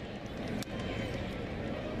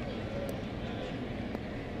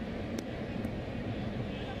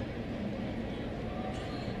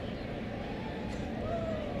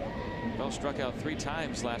 Bell struck out 3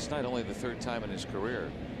 times last night, only the 3rd time in his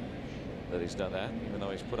career that he's done that, even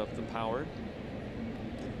though he's put up the power.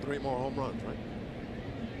 3 more home runs, right?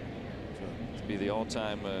 To be the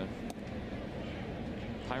all-time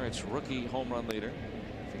Pirates rookie home run leader.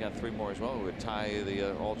 If he got 3 more as well, it would tie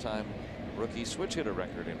the all-time rookie switch hitter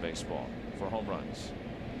record in baseball for home runs.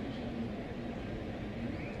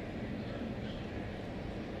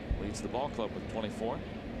 Leads the ball club with 24.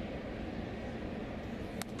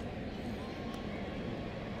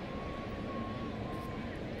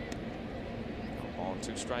 Ball and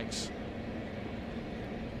 2 strikes.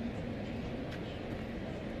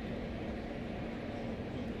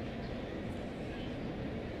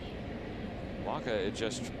 Wacha at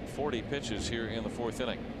just 40 pitches here in the 4th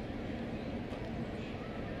inning.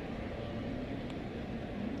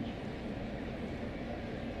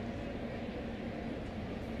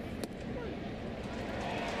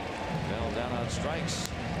 Bell down on strikes.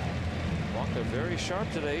 Walker very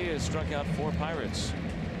sharp today. He has struck out 4 Pirates.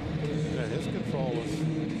 Yeah, his control has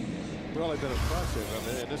really been impressive.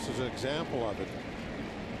 I mean, and this is an example of it.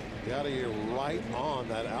 Got to get right on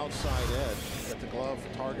that outside edge. Got the glove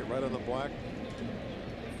target right on the black.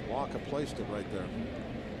 Walker placed it right there.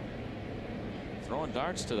 Throwing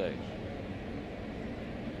darts today.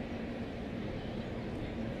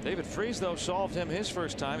 David Freese, though, solved him his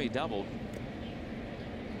first time. He doubled.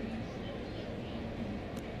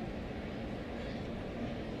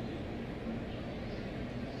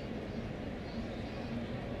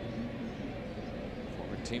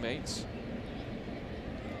 Former teammates.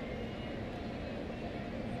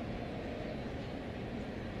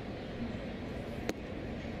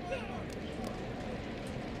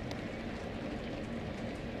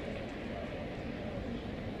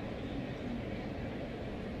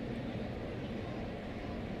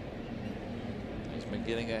 Been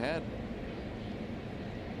getting ahead.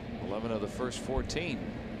 11 of the first 14.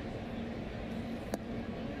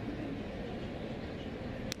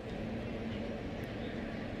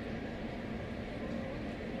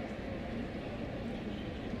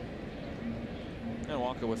 And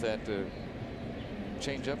Walker with that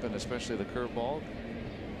changeup and especially the curveball.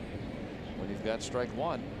 When you've got strike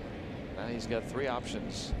 1, now he's got 3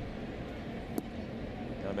 options.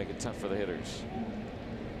 Got to make it tough for the hitters.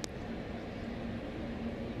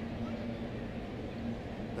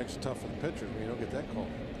 Makes it tough for the pitchers when you don't get that call.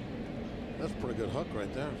 That's a pretty good hook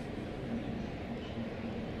right there.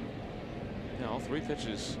 Yeah, all 3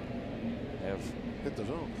 pitches have hit the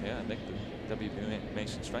zone. Yeah, nicked the W.B.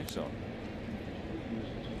 Mason strike zone.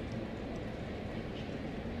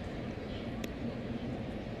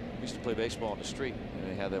 We used to play baseball on the street, and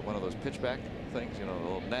they had that one of those pitchback things, you know, the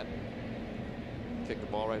little net. Kick the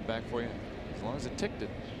ball right back for you. As long as it ticked it,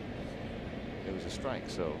 it was a strike.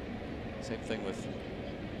 So same thing with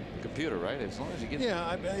computer, right? As long as you get.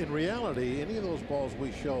 Yeah, in reality, any of those balls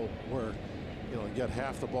we show where, you know, you got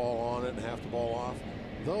half the ball on it and half the ball off,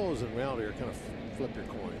 those in reality are kind of flip your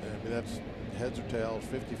coin. I mean, that's heads or tails,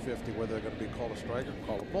 50-50, whether they're going to be called a strike or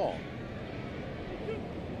called a ball.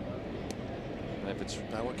 And if it's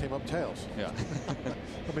that one came up tails. Yeah.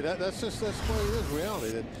 I mean, that's the way it is.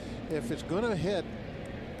 Reality that if it's going to hit,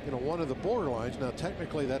 you know, one of the borderlines, now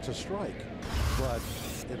technically that's a strike, but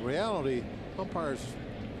in reality, umpires,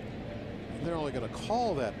 they're only going to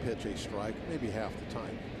call that pitch a strike maybe half the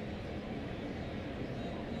time.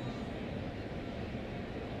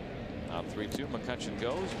 Out 3-2. McCutcheon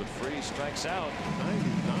goes, but Freese strikes out.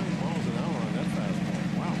 99 miles an hour on that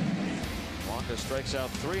fastball. Wow. Walker strikes out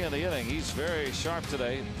 3 in the inning. He's very sharp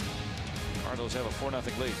today. Cardinals have a 4-0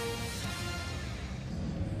 lead.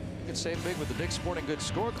 You can save big with the Dick's Sporting Goods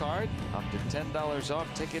scorecard. Up to $10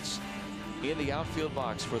 off tickets in the outfield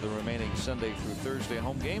box for the remaining Sunday through Thursday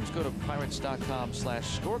home games. Go to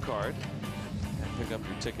pirates.com/scorecard and pick up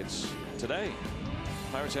your tickets today.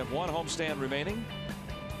 Pirates have 1 homestand remaining.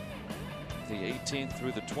 The 18th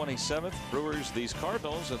through the 27th. Brewers, these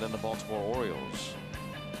Cardinals, and then the Baltimore Orioles.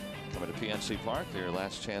 Coming to PNC Park, your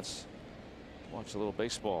last chance to watch a little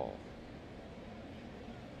baseball.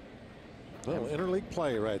 Little interleague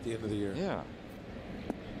play right at the end of the year. Yeah.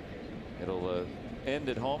 It'll end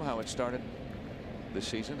at home how it started this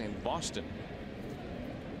season in Boston.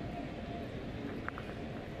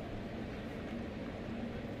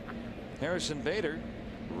 Harrison Bader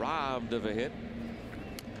robbed of a hit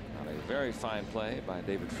on a very fine play by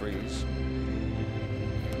David Freese.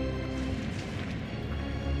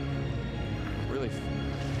 Really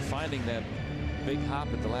finding that big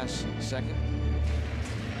hop at the last second.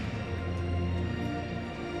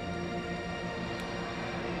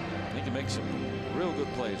 He can make some real good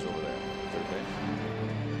plays over there. Third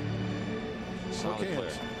base. Solid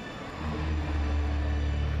player.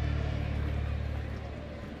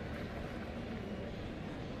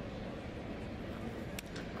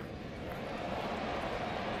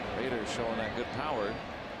 Bader showing that good power.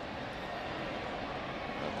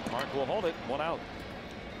 But Mark will hold it. 1 out.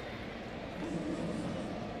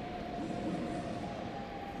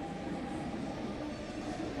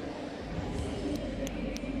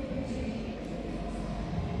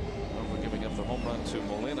 Home run to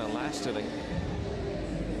Molina last inning.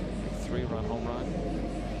 3-run home run.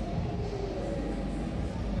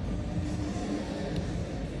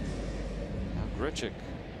 Now Grichuk.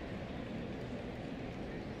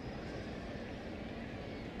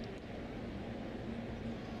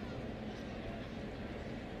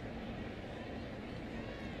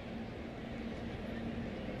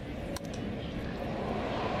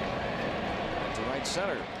 To right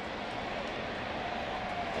center.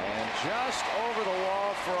 Just over the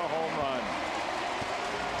wall for a home run.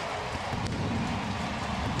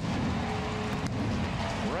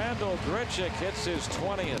 Chicago. Grichuk hits his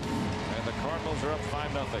 20th, and the Cardinals are up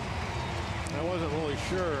 5-0. I wasn't really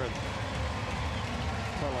sure.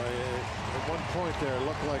 Well, at one point there, it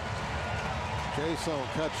looked like Jason and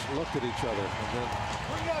Kutch looked at each other, and then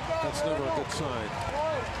that's never a good sign.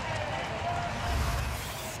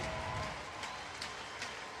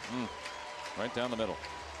 Right down the middle.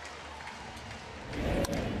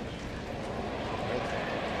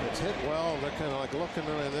 It's hit well. They're kind of like looking,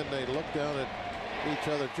 and then they look down at each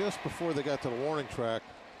other just before they got to the warning track.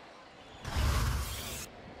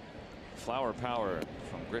 Flower power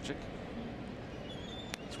from Grichuk.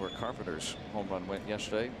 That's where Carpenter's home run went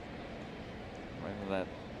yesterday. Right in that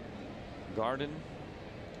garden.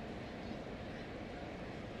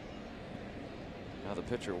 Now the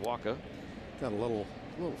pitcher Walker. Got a little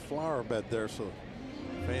flower bed there, so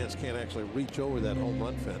fans can't actually reach over that home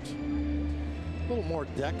run fence. A little more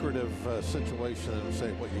decorative situation than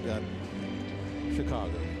say what you got in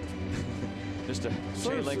Chicago. Just a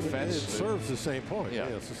chain link fence. It serves the same point. Yeah.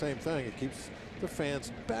 It's the same thing. It keeps the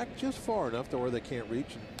fans back just far enough to where they can't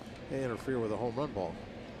reach and interfere with a home run ball.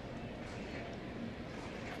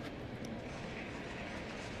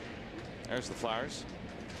 There's the flowers.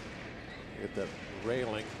 Get that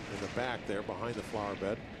railing in the back there behind the flower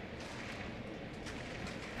bed.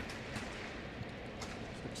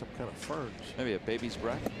 It's like some kind of ferns. Maybe a baby's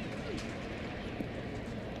breath.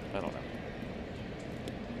 I don't know.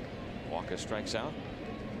 Walker strikes out.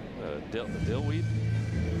 Dillweed.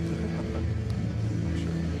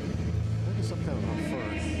 Sure. Maybe some kind of a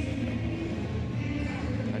fern.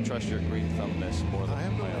 I trust your green thumb miss more than I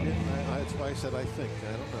have no my own. idea. That's why I said I think.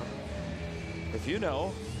 I don't know. If you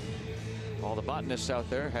know, all the botanists out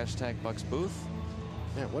there, hashtag Bucks Booth.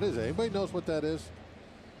 Yeah, what is it? Anybody knows what that is?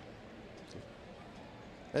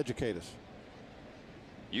 Educate us.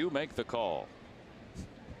 You make the call.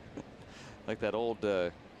 Like that old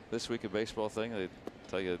This Week in Baseball thing. They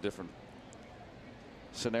tell you different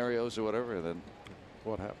scenarios or whatever, and then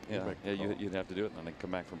What happened? you'd have to do it, and then they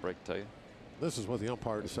come back from break and tell you. This is what the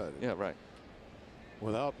umpire decided. Yeah, right.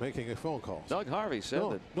 Without making a phone call. Doug Harvey said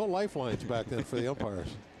that. No lifelines back then for the umpires.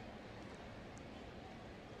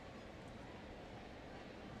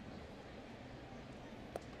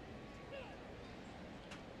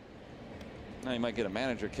 Now you might get a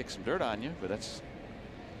manager kick some dirt on you, but that's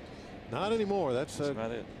not anymore. That's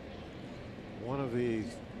about it. One of the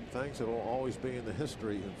things that will always be in the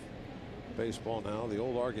history of baseball now, the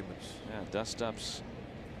old arguments. Yeah, dust ups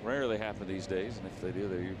rarely happen these days, and if they do,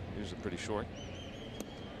 they're usually pretty short.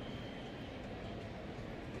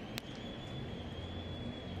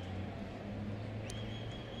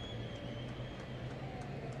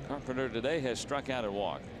 Carpenter today has struck out and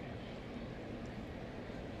walked.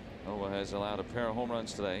 Nova has allowed a pair of home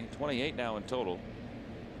runs today, 28 now in total.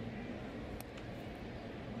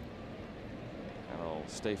 That'll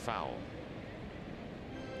stay foul.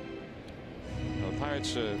 Now the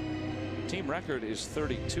Pirates team record is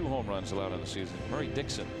 32 home runs allowed in the season. Murray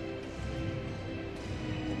Dixon,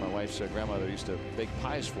 my wife's grandmother used to bake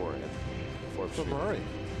pies for it. For Murray.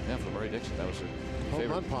 Yeah, for Murray Dixon. That was her home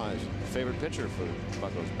run pies. Favorite pitcher for the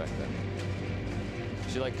Buccos back then.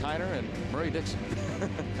 She liked Kiner and Murray Dixon.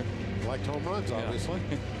 Liked home runs, obviously.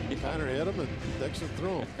 Yeah. Kiner hit him and Dixon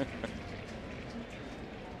threw him.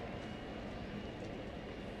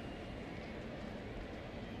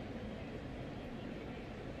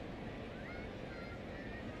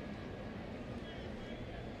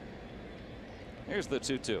 Here's the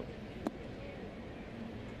 2-2.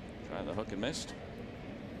 Trying the hook and missed.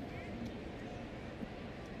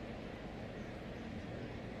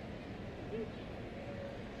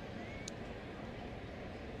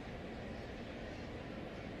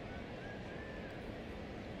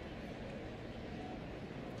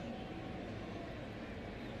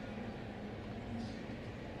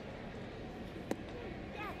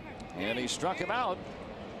 And he struck him out.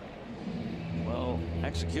 Well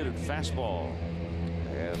executed fastball.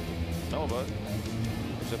 And Nova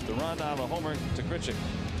zipped the run out of a homer to Grichuk.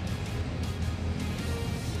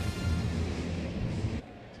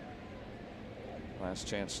 Last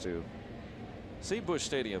chance to see Busch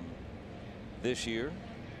Stadium this year.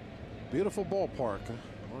 Beautiful ballpark.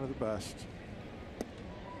 One of the best.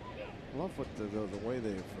 Love what the way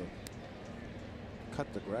they've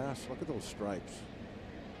cut the grass. Look at those stripes.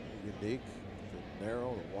 Unique, the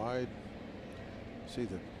narrow, the wide. See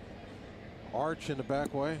the arch in the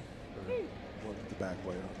back way. What the back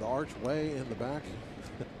way? The arch way in the back.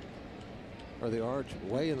 Or the arch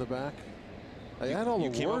way in the back. I had all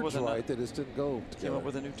the words right. They just didn't go together. Came up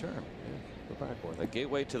with a new term. Yeah, the back way. The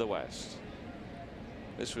gateway to the west.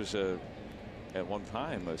 This was at one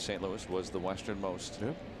time St. Louis was the westernmost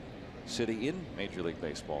city in Major League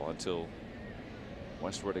Baseball until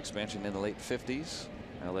westward expansion in the late 50s.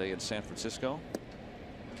 LA and San Francisco.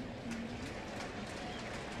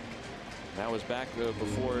 That was back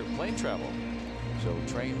before plane travel. So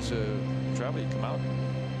trains travel, you come out.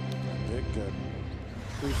 Big.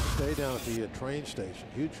 We used to stay down at the train station,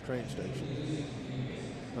 huge train station.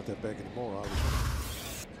 Not that big anymore,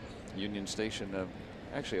 obviously. Union Station,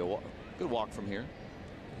 actually a good walk from here.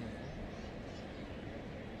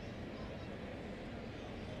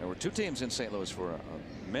 There were 2 teams in St. Louis for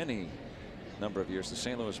many number of years. The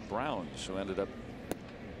St. Louis Browns, who ended up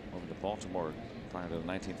moving to Baltimore prior to the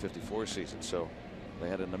 1954 season. So they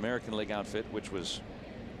had an American League outfit, which was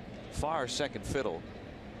far second fiddle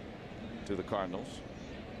to the Cardinals.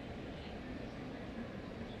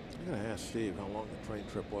 I'm going to ask Steve how long the train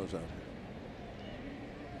trip was out here.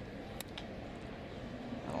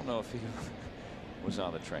 I don't know if he was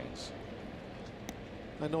on the trains.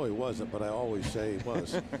 I know he wasn't, but I always say he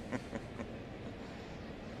was.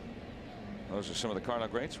 Those are some of the Cardinal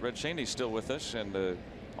greats. Red Cheney's still with us and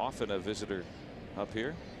often a visitor up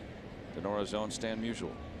here. Denora's own Stan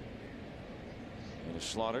Musial. And a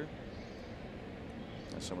Slaughter.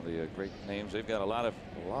 That's some of the great names. They've got a lot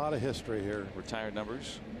of history here. Retired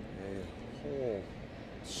numbers. A whole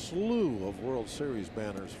slew of World Series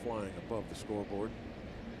banners flying above the scoreboard.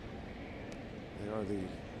 They are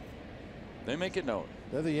they make it known.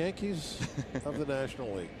 They're the Yankees of the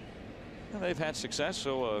National League. And they've had success,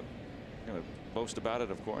 so going to boast about it,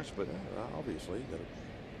 of course, but obviously you got to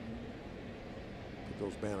put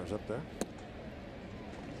those banners up there.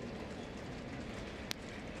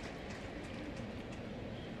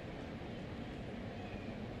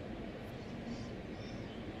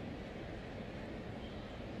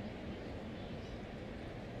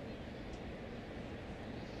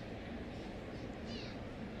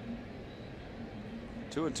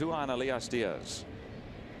 Two and two on Elias Diaz.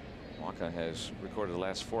 Waka has recorded the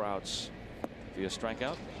last 4 outs via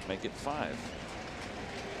strikeout, make it 5.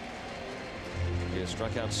 He has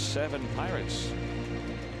struck out 7 Pirates.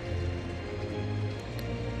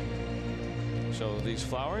 So these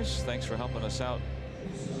flowers, thanks for helping us out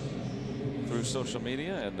through social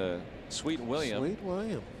media. And Sweet William. Sweet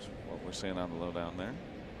William. What we're seeing on the lowdown there.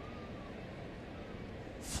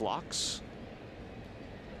 Phlox.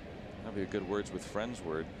 That'd be a good words with friends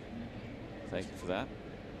word. Thank you for that.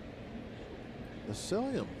 The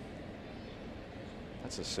psyllium.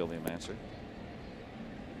 That's a psyllium answer.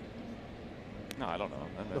 No, I don't know.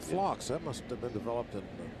 The phlox, that must have been developed in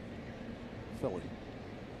Philly.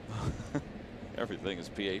 Everything is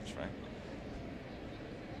pH, right?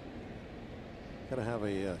 Got to have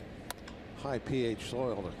a high pH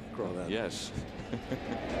soil to grow that. Yes.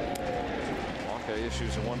 Waka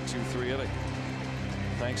issues a 1-2-3 inning.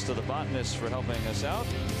 Thanks to the botanists for helping us out.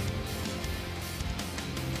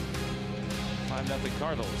 5-0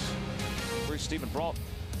 Cardinals. First, Stephen Brault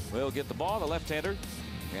will get the ball, the left-hander,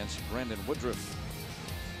 against Brandon Woodruff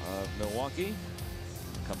of Milwaukee.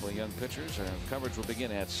 A couple of young pitchers. Our coverage will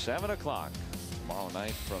begin at 7 o'clock tomorrow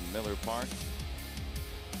night from Miller Park.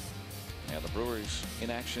 And the Brewers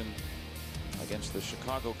in action against the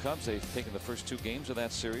Chicago Cubs. They've taken the first 2 games of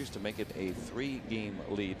that series to make it a 3-game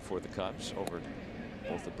lead for the Cubs over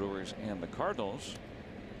both the Brewers and the Cardinals.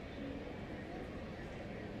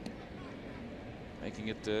 Making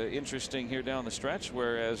it interesting here down the stretch,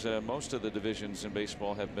 whereas most of the divisions in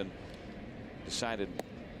baseball have been decided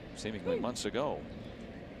seemingly months ago.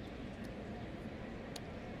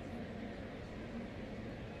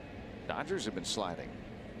 Dodgers have been sliding.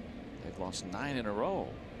 They've lost 9 in a row.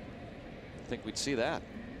 I think we'd see that.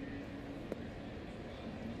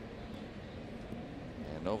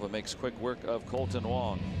 And Nova makes quick work of Colton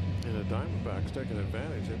Wong. And the Diamondbacks taking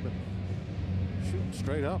advantage. They've been shooting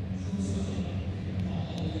straight up.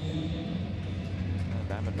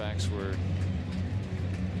 Diamondbacks were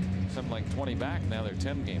something like 20 back. Now they're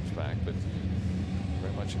 10 games back, but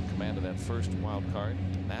very much in command of that first wild card.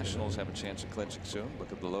 Nationals have a chance of clinching soon.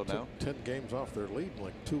 Look at the low now. 10 games off their lead in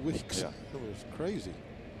like 2 weeks. Yeah. It was crazy.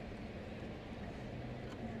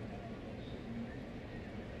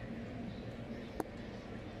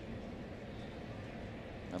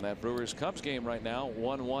 And that Brewers Cubs game right now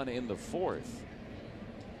 1-1 in the 4th.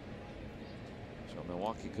 So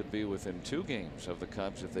Milwaukee could be within 2 games of the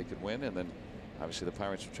Cubs if they could win, and then obviously the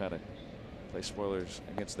Pirates will try to play spoilers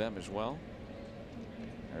against them as well.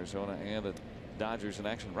 Arizona and the Dodgers in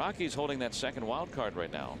action. Rockies holding that second wild card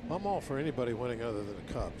right now. I'm all for anybody winning other than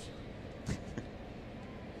the Cubs.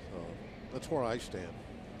 So that's where I stand.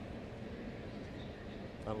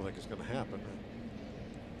 I don't think it's going to happen.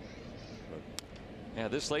 Yeah,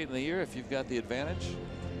 this late in the year, if you've got the advantage,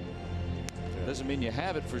 Doesn't mean you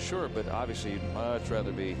have it for sure, but obviously you'd much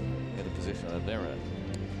rather be in a position on their end.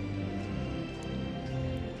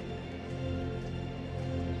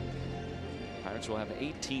 Pirates will have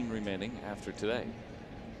 18 remaining after today.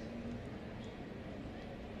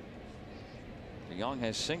 Young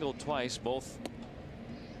has singled twice, both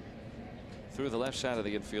through the left side of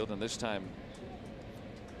the infield, and this time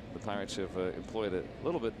the Pirates have employed a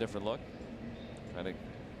little bit different look, trying to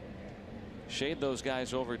shade those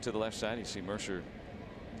guys over to the left side. You see Mercer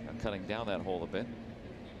cutting down that hole a bit,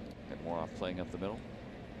 and more off playing up the middle.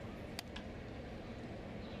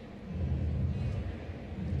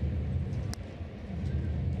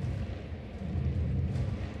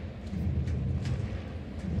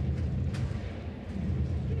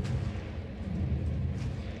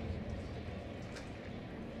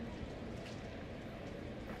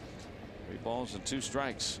 Balls and 2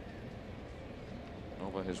 strikes.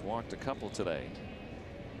 Nova has walked a couple today.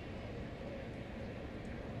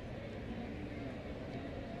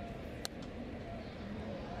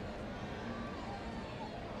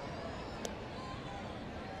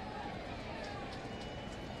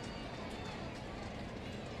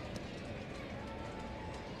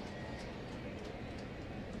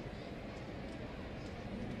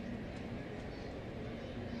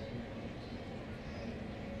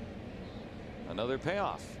 Another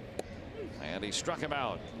payoff, and he struck him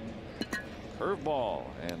out. Curveball,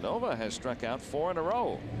 and Nova has struck out 4 in a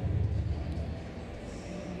row.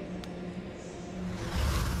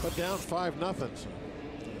 But down 5-0.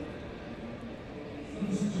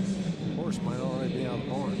 Horse might already be out of the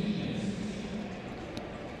barn.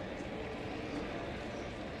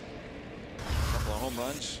 Couple of home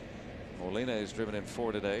runs. Molina has driven in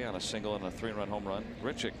 4 today on a single and a 3-run home run.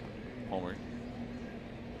 Grichuk homered.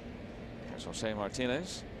 Jose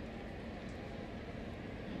Martinez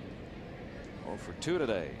 0 for 2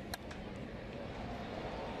 today.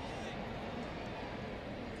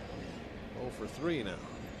 0 for 3 now.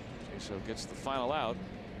 So gets the final out.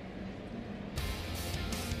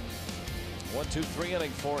 1-2-3 inning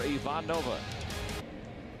for Ivan Nova.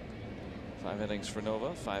 5 innings for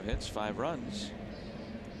Nova, 5 hits, 5 runs.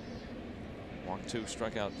 Walked 2,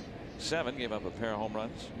 struck out 7, gave up a pair of home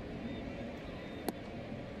runs.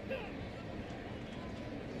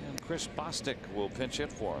 Chris Bostic will pinch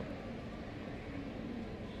hit for him.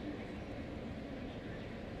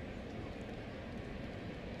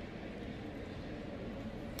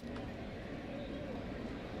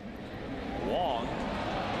 Wong.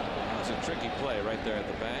 That's a tricky play right there at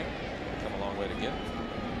the bag. Come a long way to get.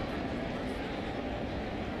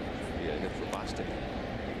 Yeah, hit for Bostic.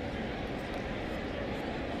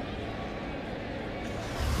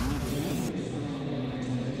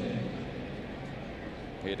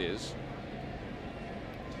 It is.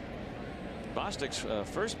 Bostic's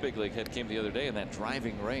first big league hit came the other day in that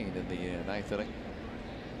driving rain in the 9th inning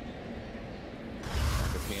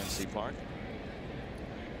back at PNC Park.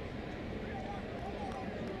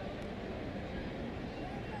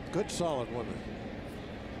 Good solid one.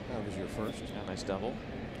 That was your first. Yeah, nice double.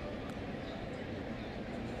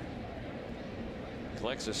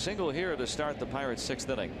 Collects a single here to start the Pirates' 6th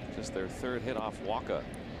inning. Just their 3rd hit off Walker.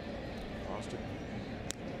 Bostic.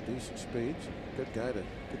 Decent speeds. Good guy to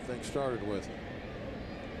get things started with.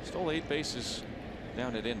 Stole 8 bases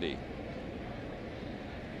down at Indy.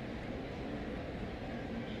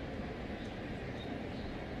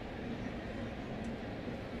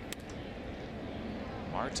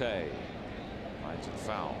 Marte finds it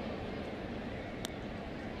foul.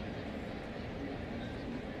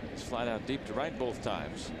 It's flat out deep to right both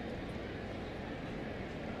times.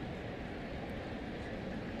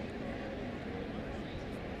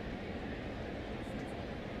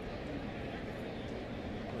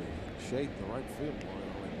 Shade the right field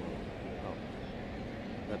line. Oh,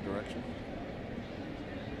 that direction.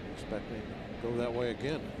 Expecting to go that way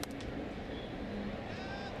again.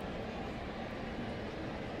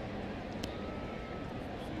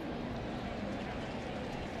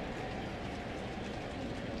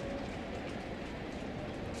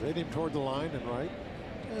 Shade him toward the line and right.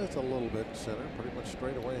 It's a little bit center, pretty much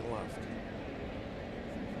straight away and left.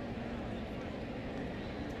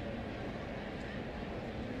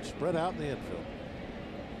 Spread out in the infield.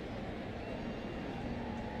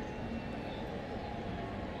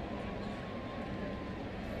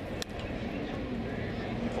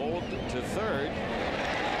 Pulled to third.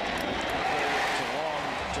 To Long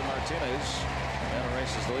to Martinez. And that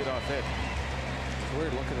erases the leadoff hit. It's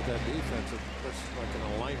weird looking at that defense. It's like an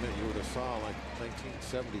alignment you would have saw like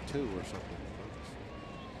 1972 or something.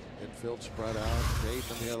 Infield spread out, shade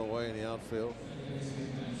them the other way in the outfield.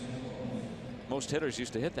 Most hitters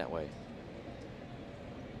used to hit that way.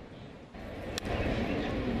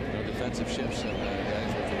 defensive shifts and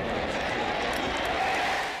guys with the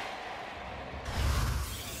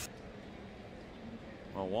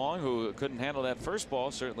well, Wong, who couldn't handle that first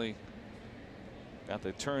ball, certainly got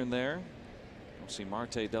the turn there. Don't see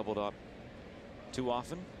Marte doubled up too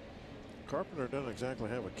often. Carpenter doesn't exactly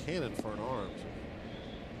have a cannon for an arm. So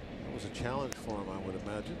that was a challenge for him, I would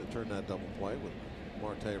imagine, to turn that double play with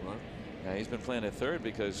Marte run. Yeah, he's been playing at third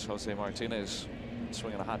because Jose Martinez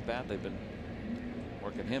swinging a hot bat. They've been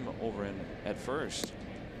working him over in at first.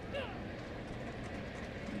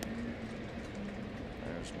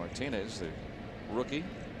 There's Martinez, the rookie,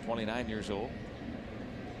 29 years old.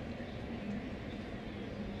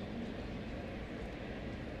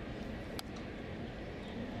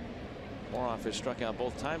 Moroff has struck out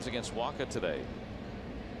both times against Wacha today.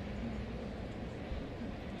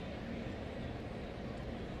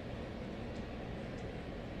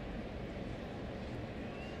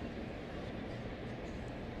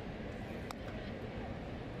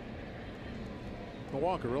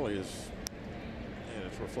 Walker really is, and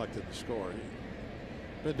it's reflected in the score.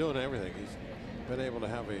 He's been doing everything. He's been able to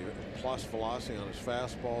have a plus velocity on his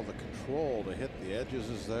fastball. The control to hit the edges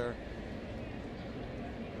is there.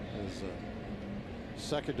 His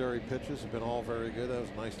secondary pitches have been all very good. That was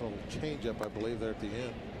a nice little changeup, I believe, there at the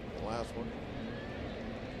end, the last one.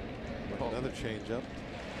 Another changeup.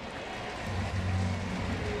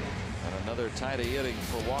 And another tidy inning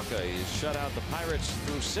for Wacha. He's shut out the Pirates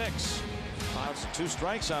through 6. Clouds 2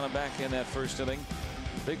 strikes on him back in that first inning.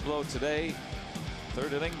 Big blow today.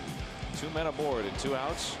 Third inning, 2 men aboard and 2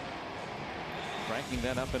 outs. Cranking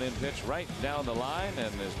that up and in pitch right down the line,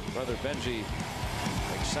 and his brother Benji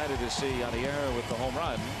excited to see Yadier with the home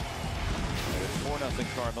run. It's 4-0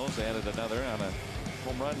 Cardinals. They added another on a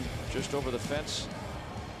home run just over the fence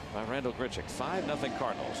by Randall Grichuk. 5-0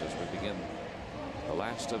 Cardinals as we begin the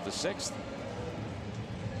last of the 6th.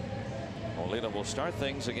 Molina will start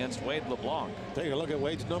things against Wade LeBlanc. Take a look at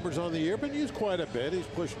Wade's numbers on the year. Been used quite a bit. He's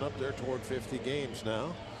pushing up there toward 50 games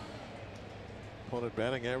now. Opponent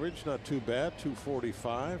batting average not too bad,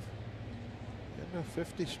 245. And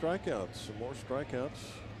 50 strikeouts. Some more strikeouts.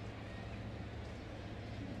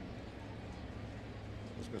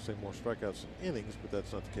 I was going to say more strikeouts than innings, but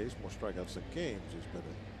that's not the case. More strikeouts than games he's been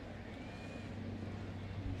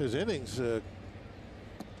in. His innings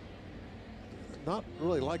not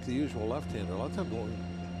really like the usual left-hander. A lot of times when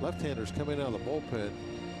left-handers come in out of the bullpen,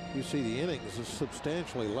 you see the innings is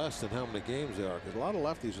substantially less than how many games they are, because a lot of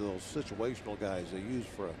lefties are those situational guys they use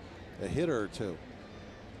for a hitter or two.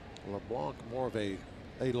 LeBlanc more of a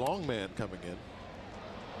long man coming in.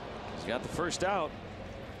 He's got the first out.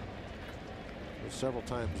 There's several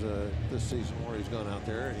times this season where he's gone out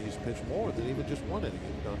there and he's pitched more than even just 1 inning.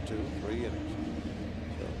 He's done 2, 3 innings.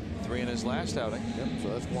 So, 3 in his last outing. Yep, so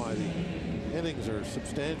that's why the innings are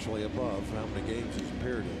substantially above how many games he's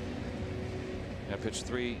appeared in. I pitched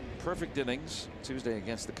 3 perfect innings Tuesday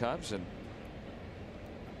against the Cubs, and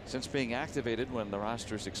since being activated when the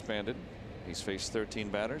rosters expanded, he's faced 13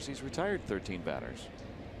 batters. He's retired 13 batters.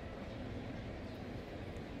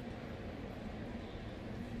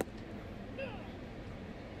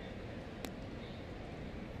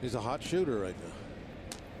 He's a hot shooter right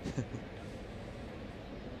now.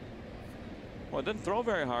 Well, it didn't throw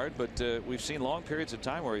very hard, but we've seen long periods of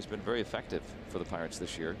time where he's been very effective for the Pirates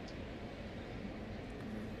this year.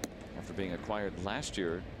 After being acquired last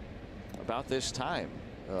year, about this time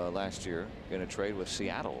last year, in a trade with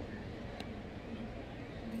Seattle.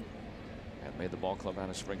 And made the ball club out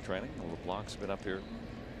of spring training. LeBlanc's been up here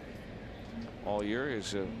all year.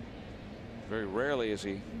 Is very rarely has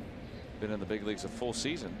he been in the big leagues a full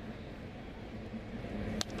season.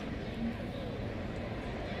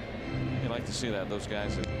 You like to see that, those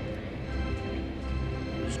guys that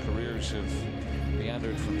whose careers have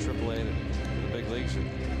meandered from AAA to the big leagues and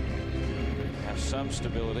have some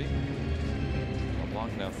stability.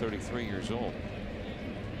 LeBlanc now 33 years old.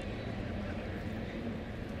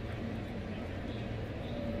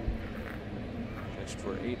 Pitched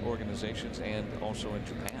for 8 organizations and also in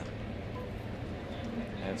Japan.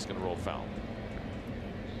 And it's going to roll foul.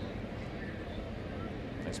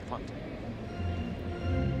 Nice punt.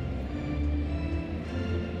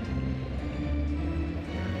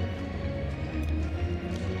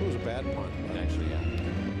 It was a bad punt. Actually, yeah.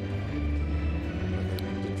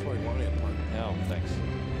 Detroit Lion punt. No, thanks.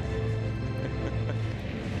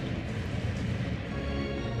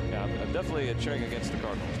 Yeah, I'm definitely cheering against the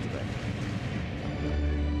Cardinals today.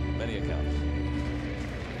 Many accounts.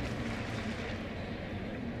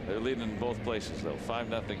 They're leading in both places, though.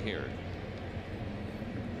 5-0 here.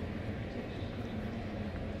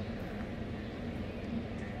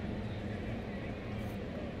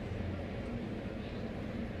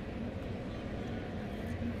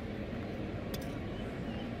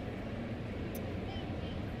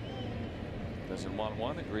 Doesn't want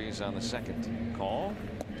one. Agrees on the second call.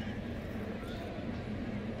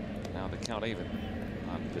 Now the count even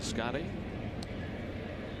on Piscotty.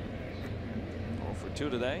 0 for 2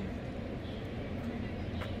 today.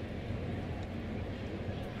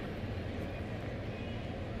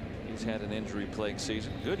 He's had an injury-plagued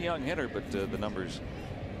season. Good young hitter, but the numbers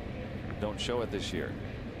don't show it this year.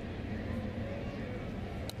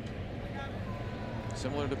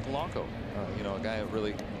 Similar to Polanco, you know, a guy who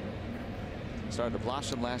really started to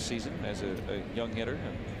blossom last season as a young hitter,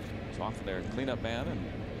 and was often their cleanup man, and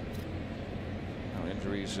now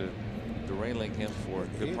injuries derailing him for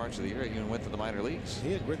good parts of the year. He even went to the minor leagues.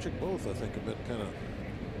 He and Grichuk both, I think, have been kind of.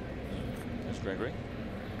 There's Gregory.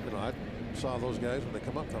 You know, I saw those guys when they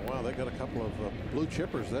come up. Thought, wow, they got a couple of blue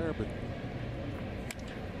chippers there, but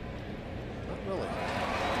not really.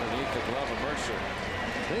 Underneath the glove of Mercer.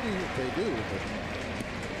 Maybe they do, but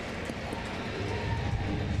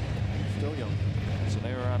still young. It's an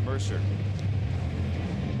error on Mercer.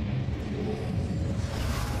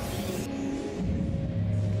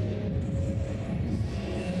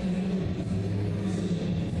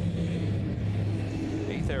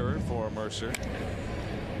 Eighth error for Mercer.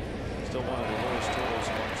 Still one of the lowest totals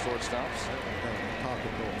among shortstops.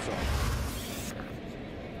 Talking to himself.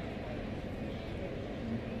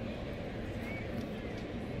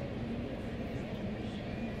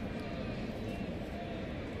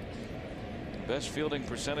 Best fielding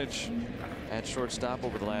percentage at shortstop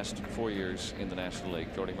over the last 4 years in the National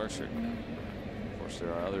League, Jordy Mercer. Of course,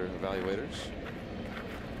 there are other evaluators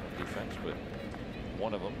on defense, but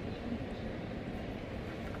one of them.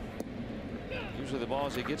 Usually the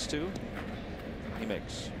balls he gets to, he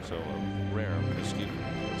makes. So a rare miscue.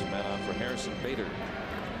 Puts a man on for Harrison Bader.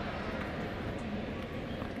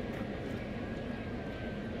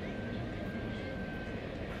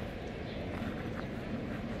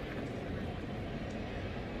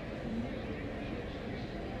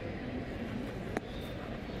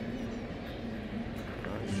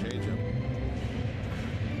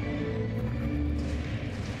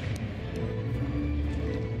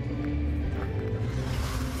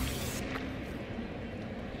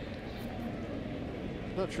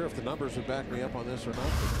 Not sure if the numbers would back me up on this or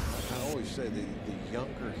not, but I always say the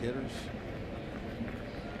younger hitters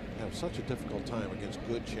have such a difficult time against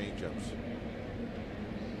good changeups.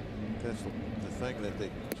 That's the thing that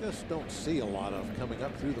they just don't see a lot of coming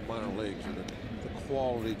up through the minor leagues, or the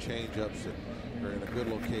quality changeups that are in a good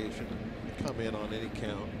location, come in on any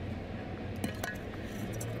count.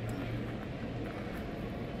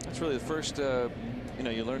 That's really the first, you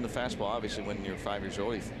know, you learn the fastball obviously when you're 5 years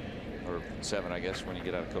old. Or 7, I guess, when you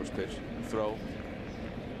get out of coach pitch, throw.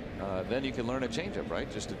 Then you can learn a changeup,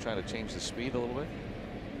 right? Just to try to change the speed a little bit.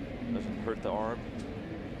 Doesn't hurt the arm,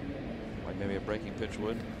 like maybe a breaking pitch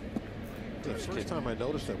would. The first time I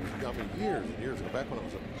noticed that was, I mean, years and years ago, back when I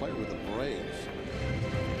was a player with the Braves.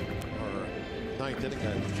 Our ninth inning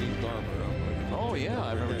guy was Gene Garber. Oh yeah,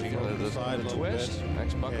 I remember Gene. The twist,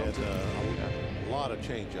 ex-Bucko. A lot of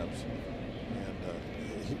changeups.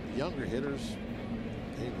 And younger hitters,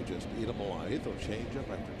 he would just eat them alive. He'd throw changeup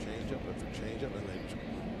after changeup after changeup, and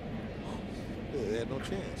they had no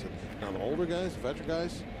chance. And now the older guys, the veteran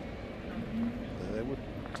guys, they would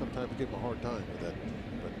sometimes give him a hard time with that.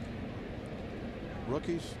 But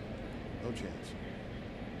rookies, no chance.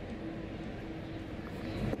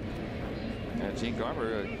 Gene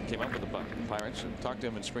Garber came up with the Pirates and talked to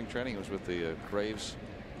him in spring training. He was with the Braves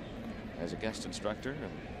as a guest instructor,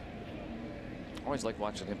 and always liked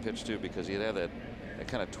watching him pitch too, because he'd have that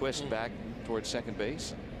kind of twist back towards second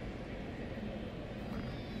base.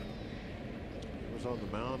 He was on the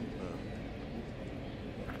mound.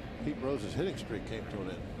 Pete Rose's hitting streak came to an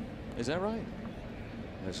end. Is that right?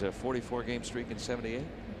 There's a 44-game streak in '78.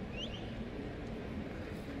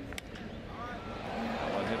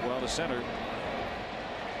 One hit well to center.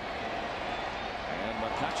 And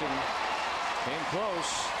McCutcheon came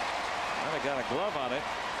close. Kind of got a glove on it.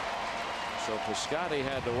 So Piscotty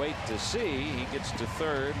had to wait to see. He gets to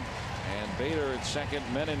third, and Bader at second.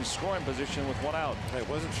 Men in scoring position with one out. I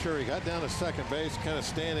wasn't sure. He got down to second base, kind of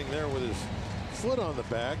standing there with his foot on the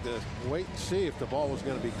bag to wait and see if the ball was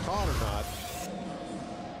going to be caught or not.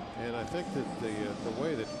 And I think that the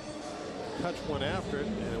way that Kutch went after it,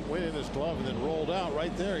 and it went in his glove and then rolled out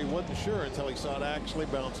right there, he wasn't sure until he saw it actually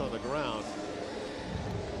bounce on the ground.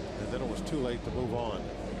 And then it was too late to move on.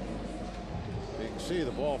 You can see the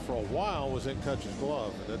ball for a while was in Kutch's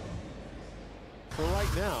glove, and for right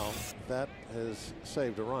now, that has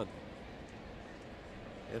saved a run.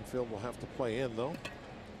 Infield will have to play in, though.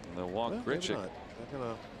 And they'll walk Grichuk. They're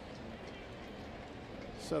going to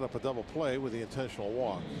set up a double play with the intentional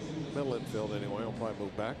walk. Middle infield anyway. He'll probably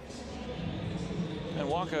move back. And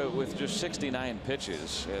Walker with just 69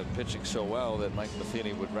 pitches and pitching so well that Mike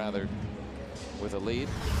Matheny would rather, with a lead,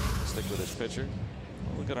 stick with his pitcher.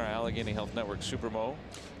 Look at our Allegheny Health Network Supermo.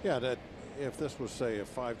 Yeah, that if this was, say, a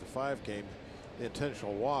 5-5 game, the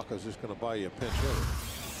intentional walk is just going to buy you a pinch hitter.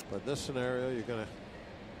 But in this scenario, you're going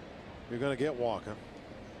to get Walker.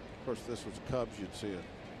 Of course, if this was Cubs, you'd see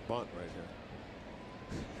a bunt right here.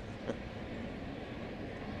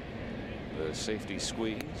 The safety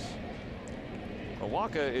squeeze.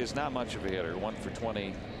 Walker is not much of a hitter. 1 for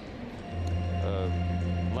 20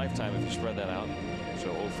 lifetime if you spread that out.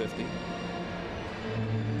 So 050.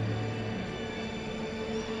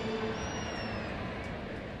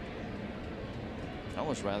 I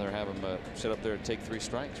almost rather have him sit up there and take 3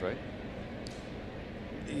 strikes, right?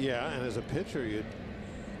 Yeah, and as a pitcher, you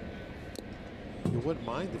wouldn't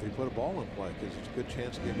mind if he put a ball in play because it's a good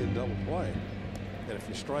chance to get a double play. And if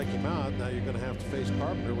you strike him out, now you're going to have to face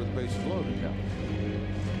Carpenter with the bases loaded. Yeah.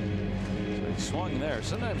 So he swung there.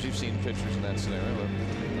 Sometimes you've seen pitchers in that scenario, but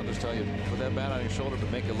I'll just tell you, put that bat on your shoulder to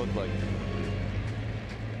make it look like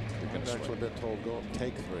you can I've swing. actually been told go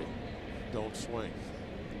take 3, don't swing.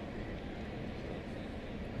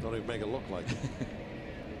 Don't even make it look like it.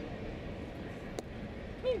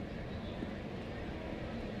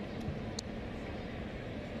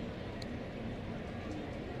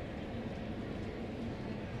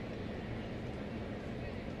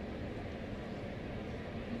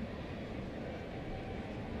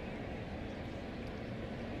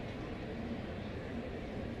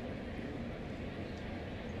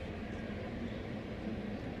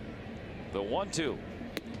 The 1-2.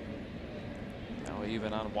 Now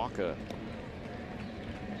even on Walker.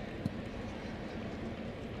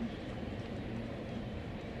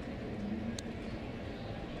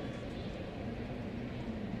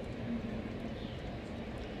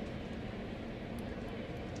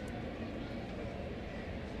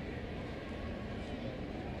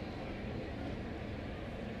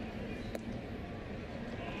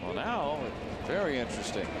 Well, now very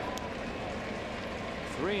interesting.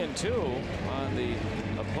 3-2 on the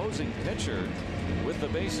opposing pitcher with the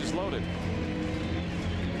bases loaded.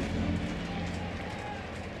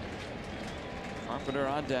 Carpenter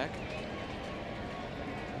on deck.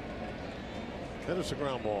 That is a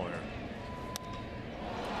ground ball here.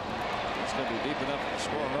 It's going to be deep enough to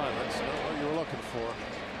score a run. That's not what you were looking for.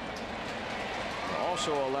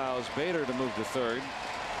 Also allows Bader to move to third.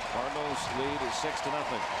 Cardinals lead is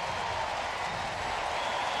 6-0.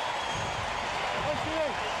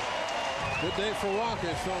 Good day for Walker.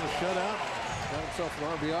 He's throwing a shutout. Got himself an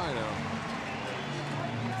RBI now.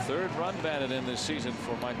 Third run batted in this season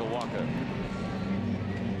for Michael Walker.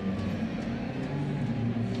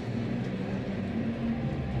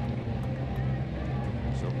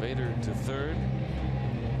 So Bader to third.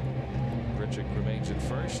 Grichuk remains at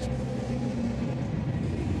first.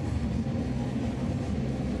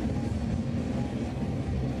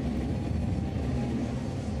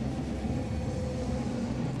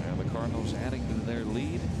 Cardinals adding to their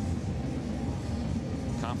lead.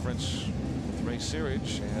 Conference with Ray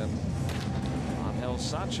Searage and Angel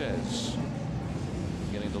Sanchez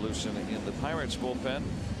beginning to loosen in the Pirates bullpen.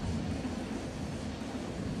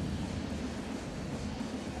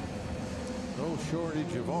 No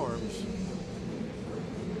shortage of arms.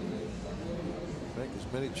 Make as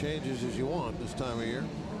many changes as you want this time of year.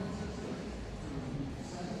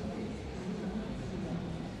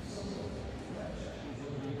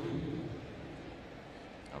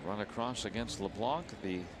 Run across against LeBlanc,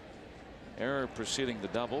 the error preceding the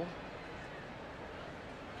double.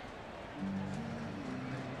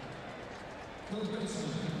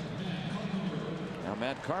 Now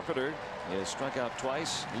Matt Carpenter is struck out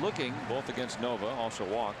twice, looking both against Nova, also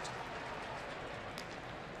walked.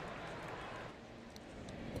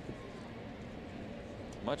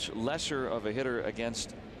 Much lesser of a hitter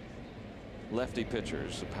against lefty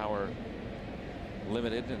pitchers. The power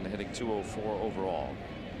limited and hitting .204 overall.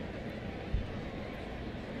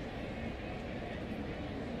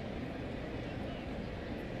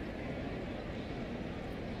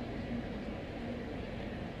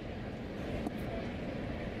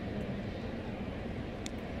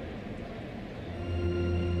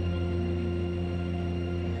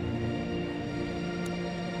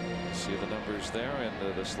 See the numbers there,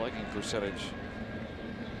 and the slugging percentage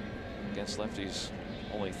against lefties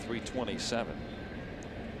only .327.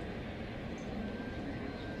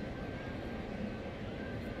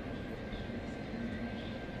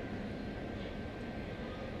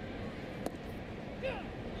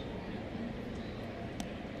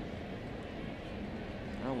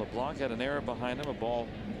 LeBlanc had an error behind him. A ball.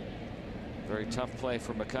 Very tough play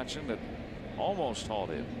for McCutcheon that almost hauled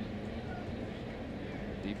in.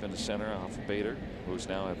 Deep in the center off Bader, who's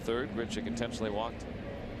now at third. Grichuk intentionally walked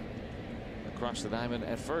across the diamond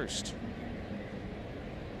at first.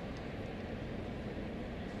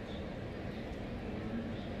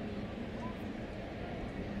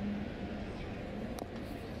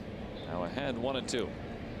 Now ahead 1-2.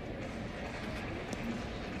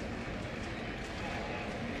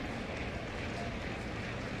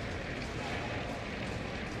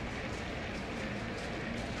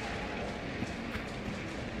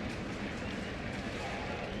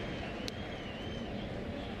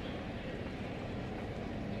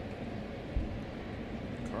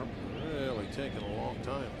 Taking a long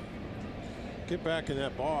time. Get back in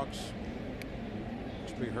that box.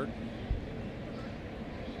 Must be hurt.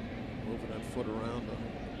 Moving that foot around.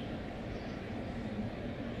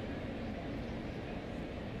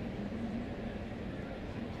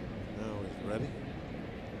 Now he's ready.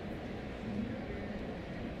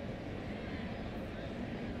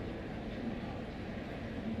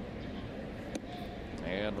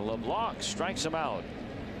 And LeBlanc strikes him out.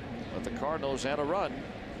 But the Cardinals had a run.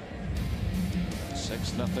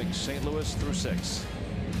 6-0 St. Louis through 6.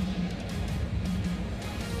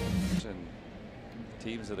 And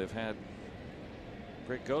teams that have had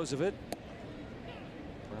great goes of it.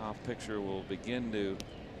 Playoff picture will begin to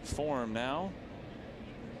form now.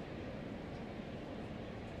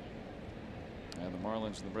 And the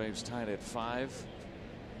Marlins and the Braves tied at 5.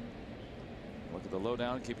 Look at the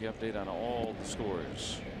lowdown. Keep you updated on all the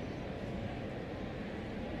scores.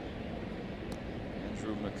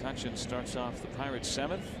 Andrew McCutcheon starts off the Pirates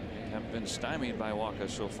 7th. They have been stymied by Walker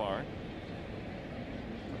so far.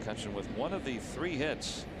 McCutcheon with one of the 3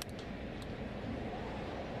 hits.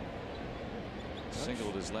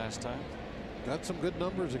 Singled his last time. Got some good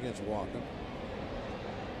numbers against Walker.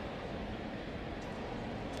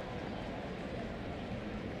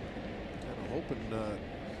 Kind of hoping,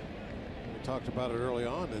 we talked about it early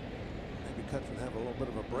on, that maybe Cutcheon have a little bit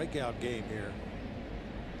of a breakout game here.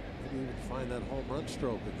 Maybe even find that home run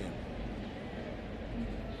stroke again.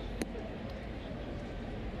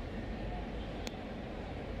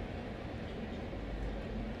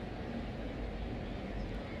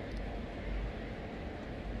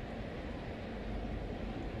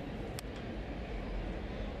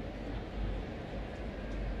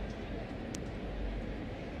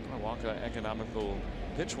 Walker economical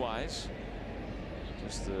pitch wise.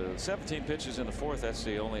 Just the 17 pitches in the 4th. That's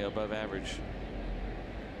the only above average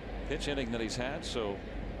pitch inning that he's had, so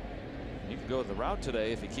he can go the route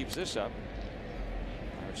today if he keeps this up.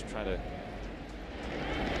 Pirates try to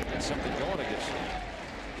get something going against him.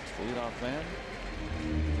 It's the leadoff man.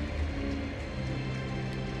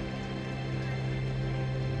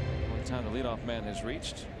 Only time the leadoff man has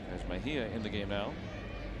reached, as Mejia in the game now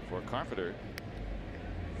for Carpenter,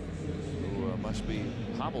 who must be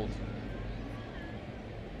hobbled.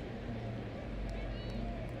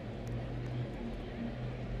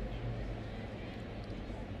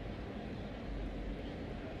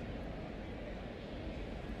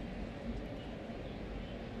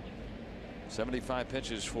 .75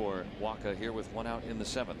 pitches for Waka here with 1 out in the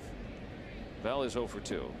 7th. Bell is 0 for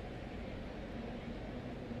 2.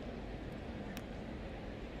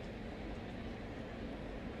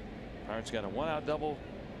 Pirates got a 1-out double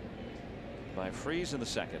by Freeze in the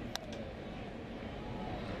 2nd.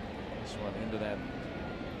 This one into that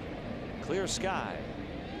clear sky.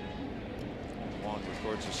 Wong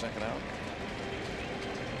records the 2nd out.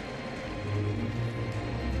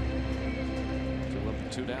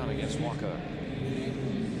 2 down against Walker.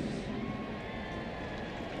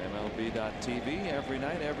 MLB.TV every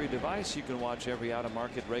night, every device. You can watch every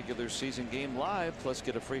out-of-market regular season game live, plus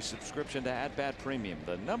get a free subscription to At-Bat Premium,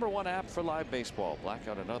 the #1 app for live baseball.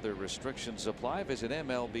 Blackout and other restrictions apply. Visit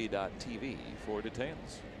MLB.TV for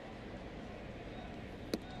details.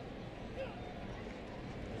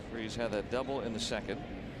 Freeze had that double in the 2nd.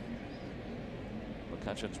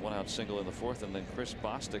 McCutcheon's 1-out single in the 4th, and then Chris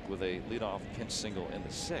Bostic with a leadoff pinch single in the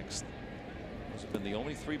 6th. Those have been the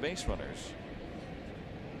only 3 base runners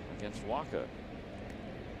against Waka.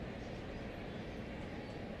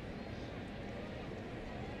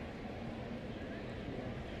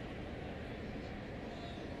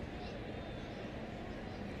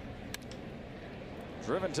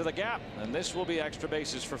 Driven to the gap, and this will be extra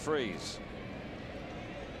bases for Freeze.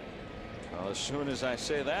 Well, as soon as I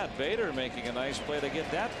say that, Bader making a nice play to get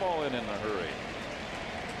that ball in a hurry.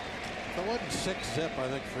 If it wasn't 6-zip, I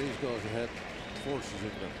think Freeze goes ahead, forces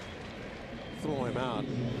him to throw him out.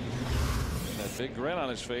 that big grin on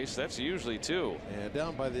his face. That's usually 2. And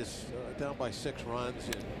down by 6 runs,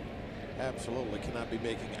 and absolutely cannot be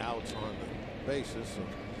making outs on the bases. So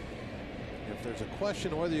if there's a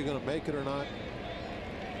question whether you're going to make it or not,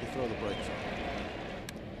 you throw the brakes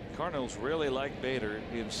on. Cardinals really like Bader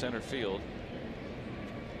in center field.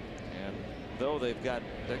 And though they've got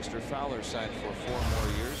Dexter Fowler signed for 4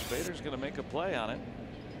 more years, Bader's going to make a play on it.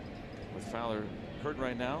 With Fowler hurt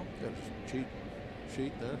right now. Cheat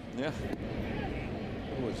sheet there. Yeah.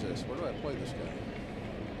 Who is this? Where do I play this guy?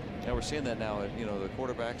 Yeah, we're seeing that now. You know, the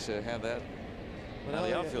quarterbacks have that. Now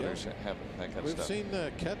the outfielders have that kind of stuff. We've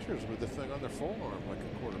seen catchers with the thing on their forearm like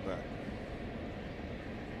a quarterback.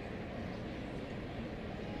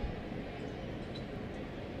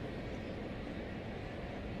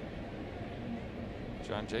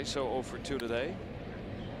 John Jaso 0 for 2 today.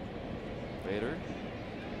 Bader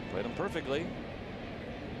played him perfectly.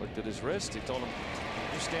 Looked at his wrist. He told him,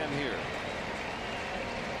 "You stand here."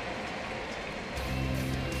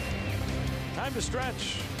 Time to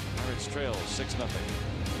stretch. Pirates trail 6-0.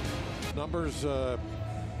 Numbers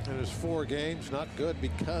in his 4 games, not good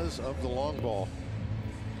because of the long ball.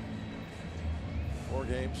 4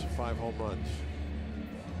 games, 5 home runs.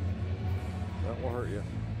 That will hurt you.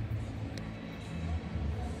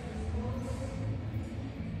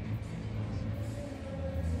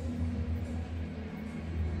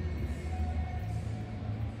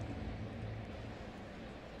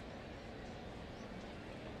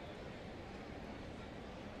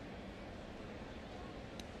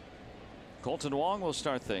 Colton Wong will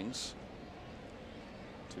start things.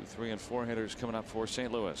 2, 3, and 4 hitters coming up for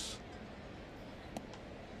St. Louis.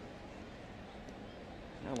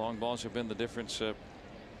 Yeah, long balls have been the difference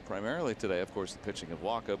primarily today. Of course, the pitching of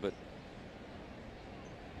Waka, but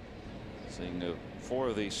seeing 4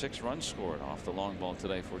 of the 6 runs scored off the long ball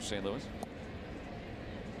today for St. Louis.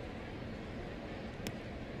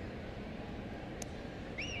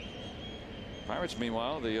 Pirates,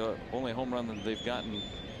 meanwhile, the only home run that they've gotten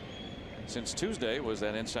since Tuesday was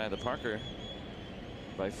that inside the Parker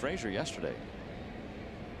by Frazier yesterday.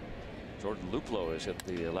 Jordan Luplow has hit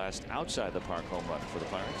the last outside the park home run for the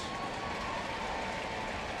Pirates.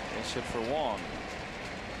 Base hit for Wong.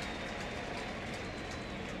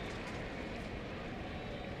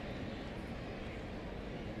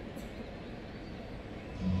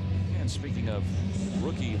 And speaking of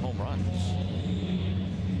rookie home runs,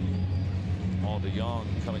 Paul DeYoung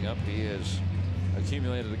coming up. He has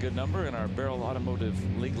accumulated a good number in our Barrel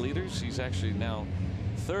Automotive League leaders. He's actually now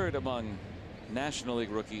 3rd among National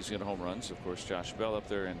League rookies in home runs. Of course, Josh Bell up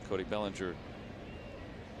there and Cody Bellinger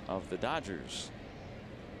of the Dodgers.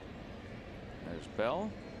 There's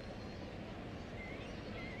Bell.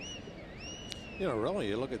 You know, really,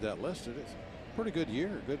 you look at that list, it's a pretty good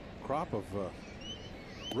year, good crop of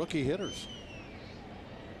rookie hitters.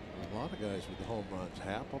 A lot of guys with the home runs.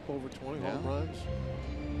 Happ up over 20 home runs.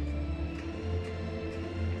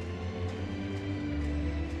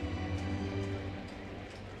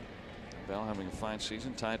 Bell having a fine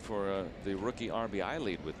season, tied for the rookie RBI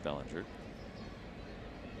lead with Bellinger.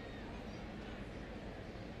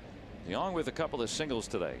 Young with a couple of singles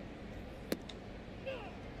today.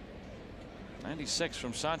 96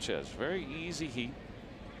 from Sanchez. Very easy heat.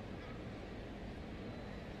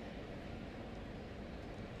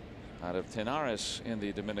 Out of Tenares in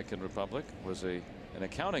the Dominican Republic, was an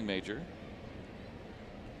accounting major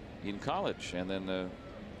in college, and then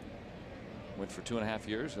went for 2.5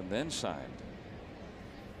 years and then signed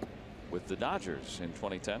with the Dodgers in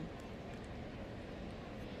 2010.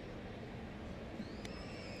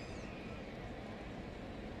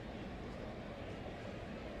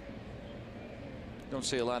 Don't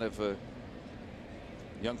see a lot of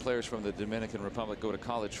young players from the Dominican Republic go to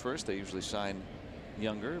college first. They usually sign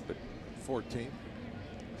younger, but 14.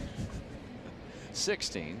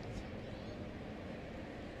 16.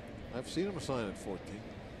 I've seen him sign at 14.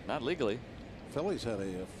 Not legally. Phillies had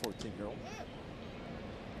a 14-year-old.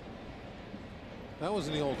 That was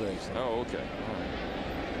in the old days. Oh, okay.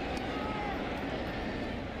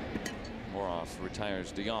 All right. Moroff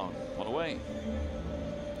retires DeYoung. 1 away.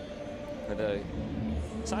 And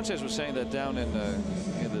Sanchez was saying that down in the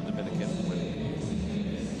Dominican,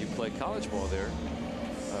 when you play college ball there,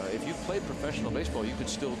 if you played professional baseball, you could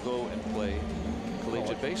still go and play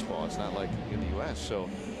collegiate baseball. It's not like in the U.S. So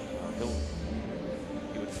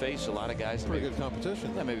he would face a lot of guys. Pretty good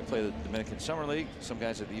competition. Yeah, maybe play the Dominican Summer League. Some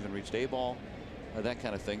guys had even reached A-ball, that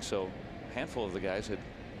kind of thing. So a handful of the guys had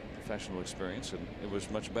professional experience, and it was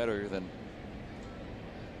much better than,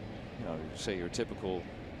 you know, say your typical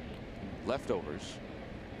leftovers.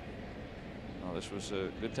 No, this was a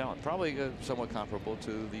good talent. Probably somewhat comparable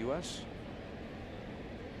to the U.S.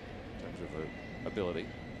 of ability.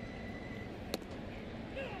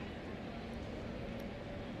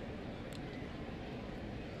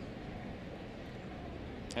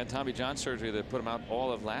 And Tommy John surgery that put him out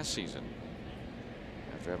all of last season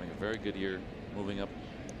after having a very good year moving up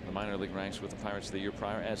the minor league ranks with the Pirates the year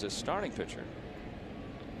prior as a starting pitcher.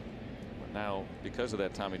 But now, because of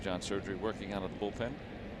that Tommy John surgery, working out of the bullpen.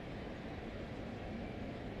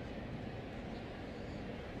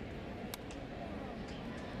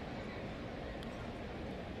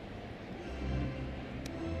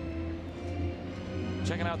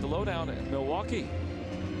 Checking out the lowdown in Milwaukee,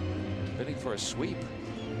 bidding for a sweep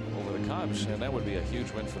over the Cubs, and that would be a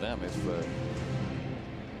huge win for them if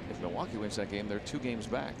Milwaukee wins that game. They're 2 games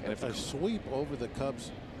back, and if a sweep over the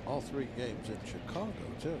Cubs all 3 games in Chicago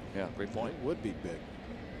too. Yeah, great point. It would be big.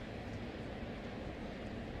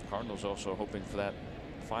 Cardinals also hoping for that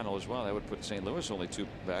final as well. That would put St. Louis only 2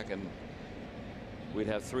 back, and we'd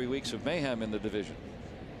have 3 weeks of mayhem in the division.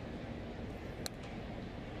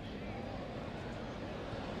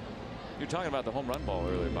 You're talking about the home run ball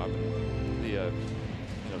earlier, Bob.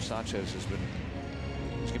 Sanchez he's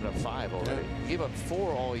given up 5 already. Yeah. He gave up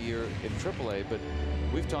 4 all year in AAA, but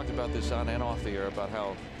we've talked about this on and off the air about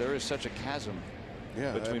how there is such a chasm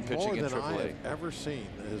between pitching and AAA. More than I have ever seen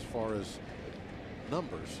as far as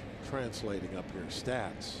numbers translating up here,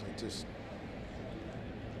 stats.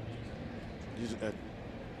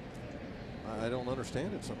 I don't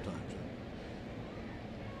understand it sometimes.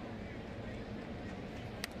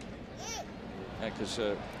 Yeah, because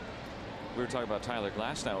we were talking about Tyler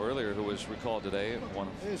Glasnow earlier, who was recalled today. One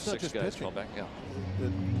of 6 guys called back. Yeah.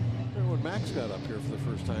 When Max got up here for the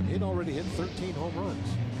first time, he'd already hit 13 home runs.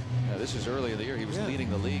 Yeah, this is early in the year. He was leading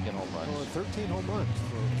the league in home runs. Well, 13 home runs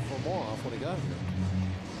for Moroff when he got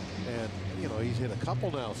here. And he's hit a couple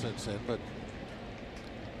now since then, but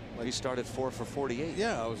he started 4 for 48.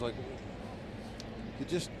 Yeah, I was like, you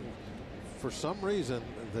just, for some reason,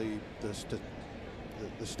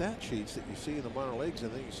 the stat sheets that you see in the minor leagues,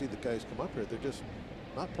 and then you see the guys come up here, they're just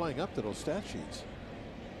not playing up to those stat sheets.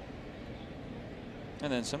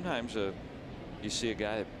 And then sometimes you see a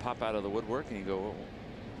guy pop out of the woodwork and you go,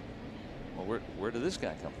 well, where did this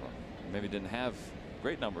guy come from? Maybe didn't have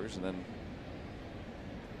great numbers, and then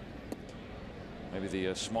maybe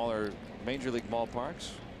the smaller major league ballparks,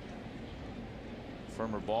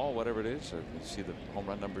 firmer ball, whatever it is, you see the home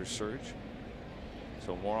run numbers surge.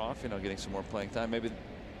 So Moroff, getting some more playing time. Maybe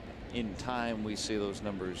in time we see those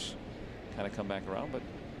numbers kind of come back around. But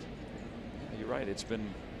yeah, you're right. It's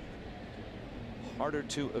been harder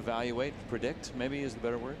to evaluate, predict, maybe is the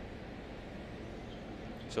better word.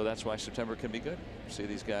 So that's why September can be good. See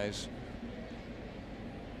these guys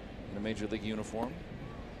in a major league uniform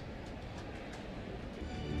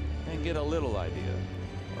and get a little idea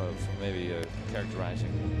of maybe characterizing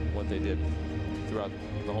what they did throughout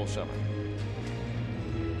the whole summer.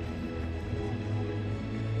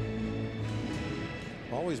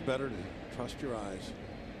 Always better to trust your eyes.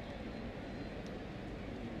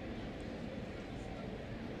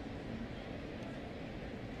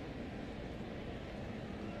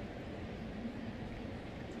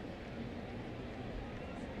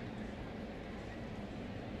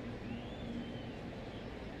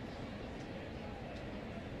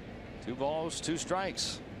 Two balls, 2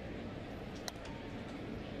 strikes.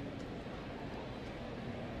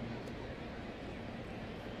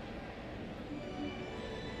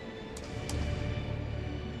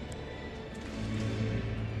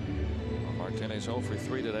 Martinez 0 for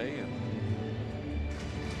 3 today, and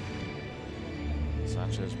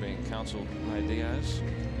Sanchez being counseled by Diaz.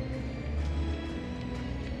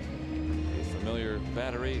 A familiar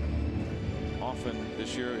battery often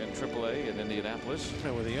this year in AAA in Indianapolis.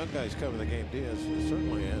 And with the young guys covering the game, Diaz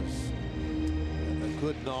certainly has a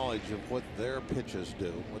good knowledge of what their pitches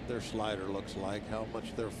do, what their slider looks like, how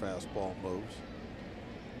much their fastball moves.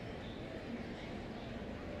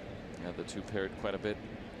 Yeah, the 2 paired quite a bit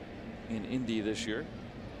in Indy this year.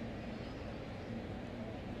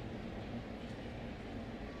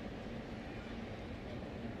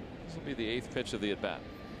 This will be the 8th pitch of the at bat.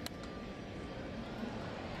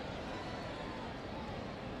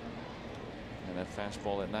 And that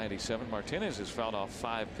fastball at 97. Martinez has fouled off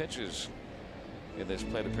 5 pitches in this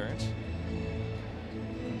plate appearance.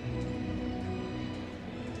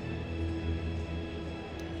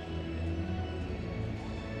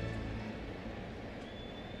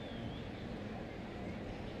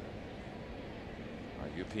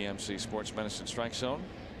 UPMC Sports Medicine Strike Zone.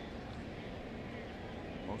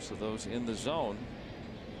 Most of those in the zone.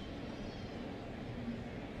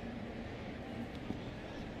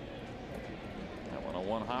 That one a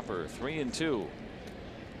 1-hopper, 3-2.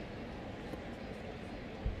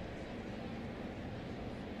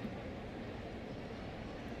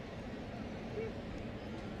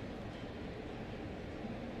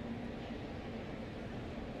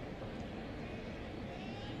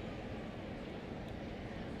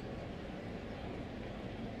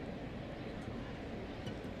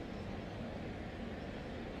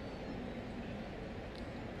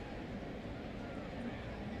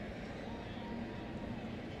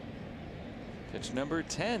 Pitch number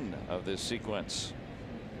 10 of this sequence.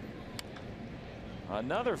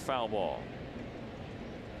 Another foul ball.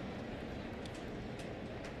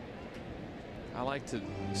 I like to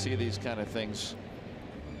see these kind of things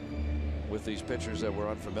with these pitchers that we're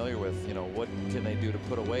unfamiliar with. You know, what can they do to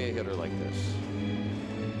put away a hitter like this?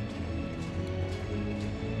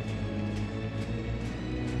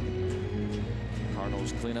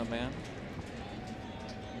 Cardinals cleanup man.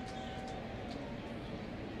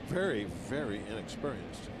 Very, very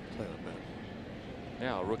inexperienced cleanup man.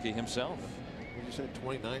 Yeah, a rookie himself. What did you say,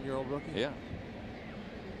 29-year-old rookie? Yeah.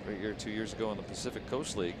 Great year 2 years ago in the Pacific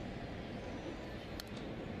Coast League.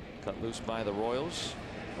 Cut loose by the Royals.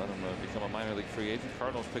 Let him become a minor league free agent.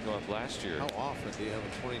 Cardinals pick him up last year. How often do you have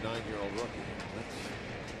a 29-year-old rookie? That's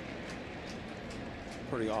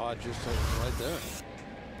pretty odd, just right there.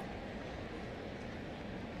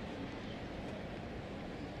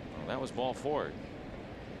 Well, that was ball 4.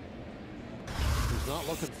 He's not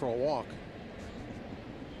looking for a walk.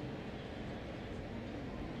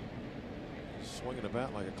 Swinging a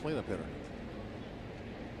bat like a cleanup hitter.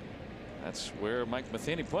 That's where Mike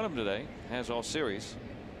Matheny put him today. Has all series.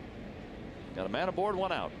 Got a man aboard,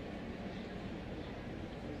 1 out.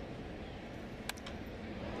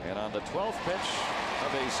 And on the 12th pitch, a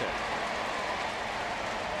base hit.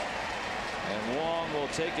 And Wong will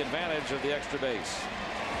take advantage of the extra base.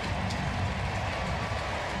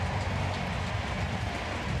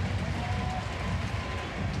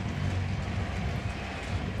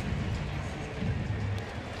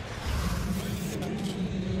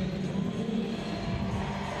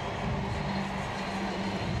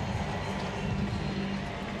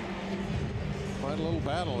 Quite a little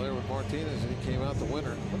battle there with Martinez, and he came out the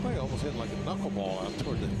winner. Looked like he almost hit like a knuckleball out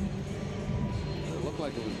toward the. It looked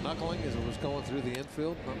like it was knuckling as it was going through the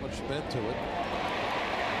infield. Not much bent to it.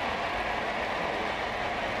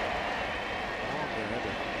 They had to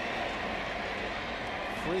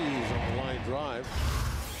freeze on the line drive.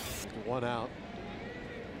 1 out.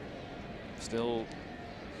 Still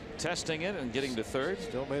testing it and getting to third.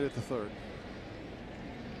 Still made it to third.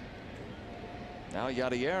 Now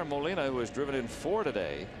Yadier Molina, who has driven in 4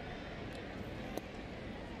 today.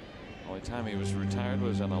 Only time he was retired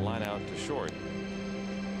was on a line out to short.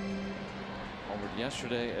 Homered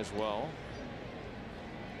yesterday as well.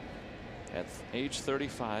 At age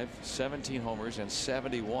 35, 17 homers and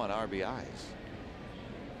 71 RBIs.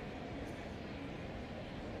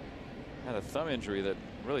 Had a thumb injury that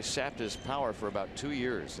really sapped his power for about 2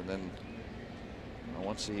 years, and then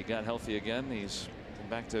once he got healthy again, he's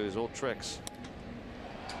back to his old tricks.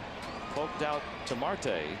 Poked out to Marte.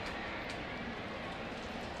 And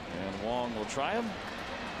Wong will try him.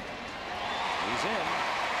 He's in.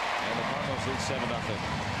 And the Cardinals lead 7-0.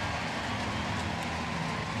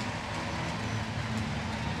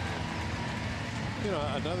 You know,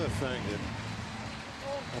 another thing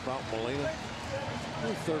about Molina,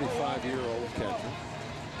 he's a 35-year-old catcher.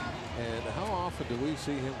 And how often do we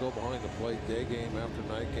see him go behind the plate day game after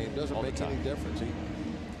night game? Doesn't make any difference.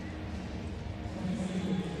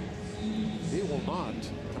 He will not.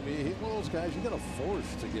 I mean, he's one of those guys you got to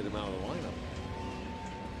force to get him out of the lineup.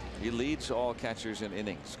 He leads all catchers in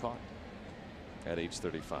innings caught at age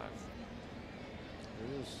 35.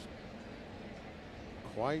 He is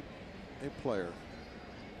quite a player.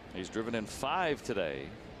 He's driven in 5 today.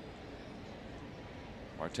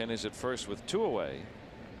 Martinez at first with 2 away.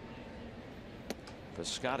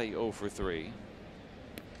 Piscotty 0 for 3.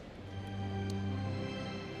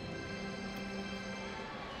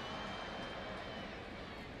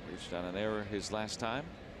 Reached on an error his last time.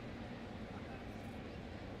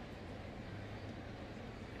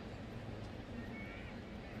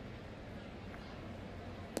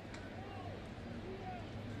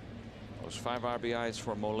 Those 5 RBIs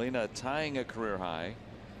for Molina, tying a career high.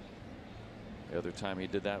 The other time he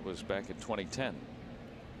did that was back in 2010.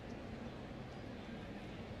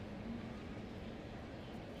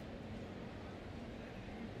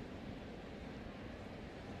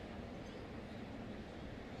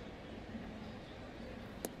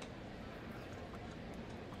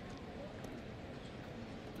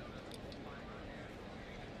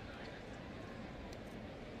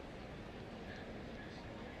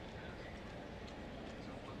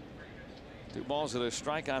 Two balls and a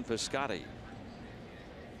strike on Piscotty.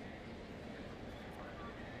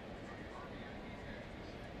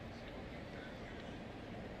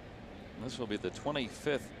 This will be the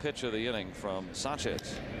 25th pitch of the inning from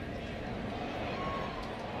Sanchez.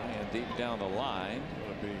 And deep down the line.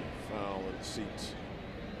 Going to be foul in the seats.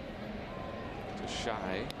 Just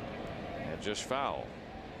shy and just foul.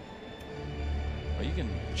 Well, you can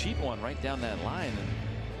cheat one right down that line and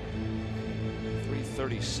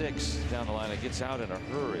 336 down the line. It gets out in a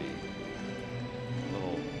hurry.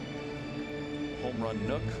 Little home run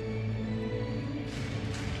nook.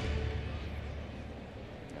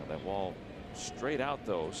 Now that wall straight out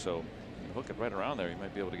though, so you hook it right around there, you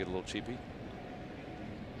might be able to get a little cheapy.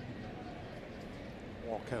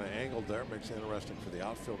 Wall kind of angled there, makes it interesting for the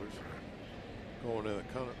outfielders going in the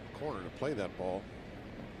corner to play that ball.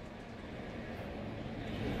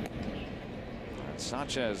 And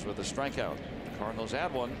Sanchez with a strikeout. The Cardinals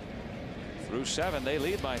add one. Through 7, they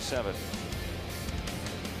lead by 7.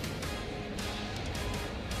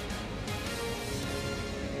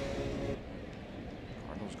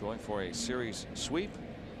 Cardinals going for a series sweep.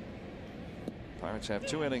 Pirates have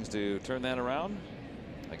 2 innings to turn that around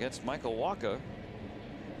against Michael Wacha.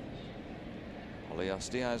 Elias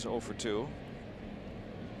Diaz 0 for 2.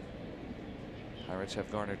 Pirates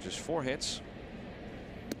have garnered just 4 hits.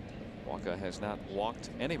 Wacha has not walked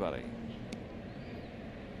anybody.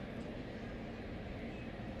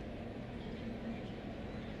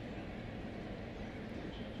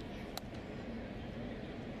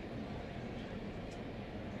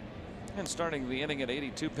 And starting the inning at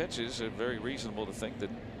 82 pitches, very reasonable to think that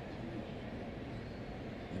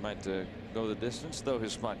he might go the distance, though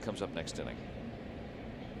his spot comes up next inning.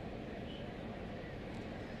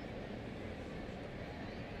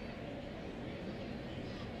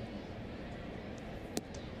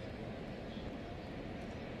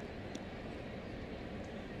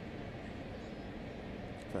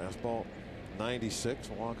 Fastball 96.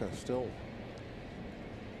 Wacha still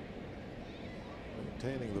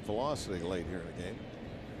maintaining the velocity late here in the game.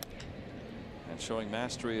 And showing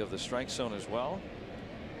mastery of the strike zone as well.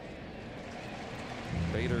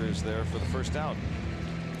 Bader is there for the first out.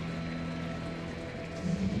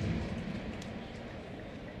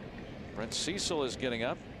 Brent Cecil is getting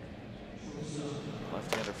up.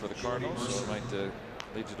 Left-hander for the Cardinals, so it might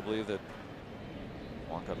lead you to believe that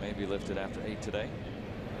Wacha may be lifted after 8 today.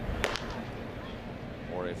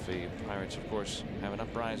 Or if the Pirates, of course, have an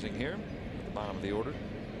uprising here at the bottom of the order.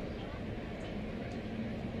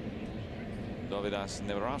 Dovydas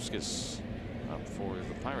Neverauskas up for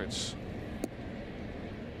the Pirates.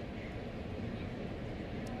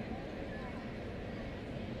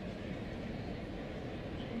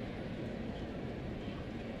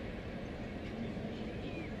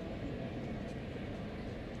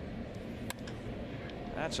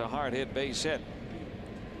 That's a hard hit base hit.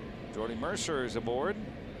 Jordy Mercer is aboard.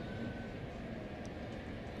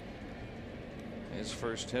 His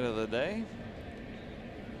first hit of the day.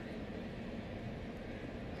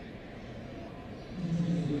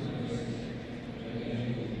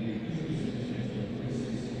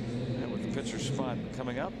 And with the pitcher spot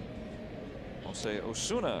coming up, I'll say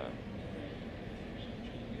Osuna.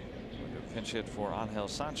 With a pinch hit for Angel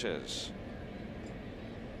Sanchez.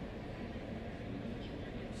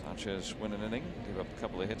 Sanchez win an inning, gave up a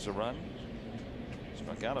couple of hits, a run,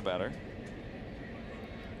 struck out a batter.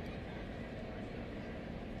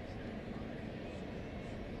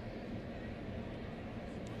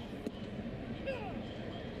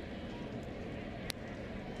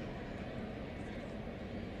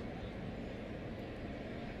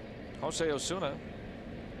 Jose Osuna.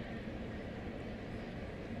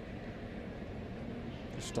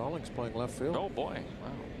 Stallings playing left field. Oh boy, wow.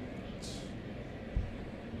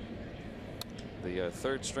 The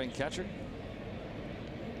third string catcher.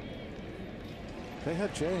 They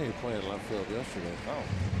had Jay playing left field yesterday. Oh.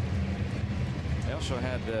 They also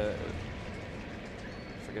had I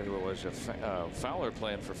forget who it was, Fowler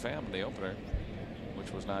playing for Pham in the opener,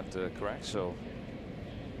 which was not correct. So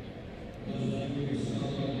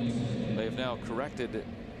they've now corrected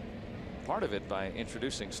part of it by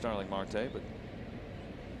introducing Starling Marte, but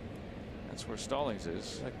that's where Stallings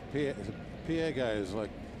is. Like the PA guy is like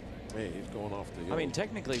me. He's going off the. I mean,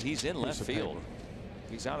 technically, he's in left field.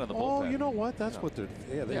 He's out in the bullpen. Oh, you know what? That's what they're.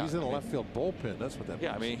 Yeah, he's in the left field bullpen. That's what that means.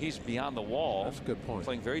 Yeah, I mean, he's beyond the wall. That's a good point.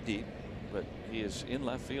 Playing very deep, but he is in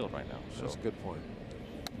left field right now. So. That's a good point.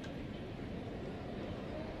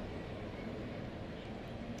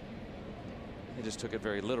 He just took it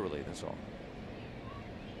very literally, that's all.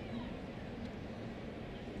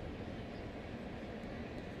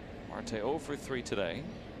 Marte 0 for 3 today.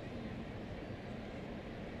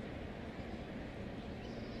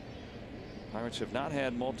 Pirates have not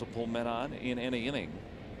had multiple men on in any inning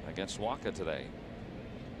against Wacha today.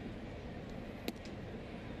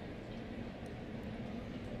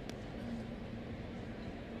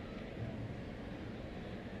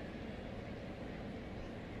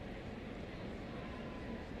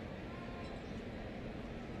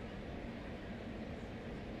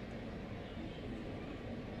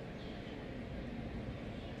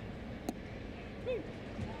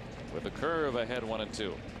 Curve ahead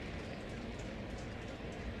 1-2.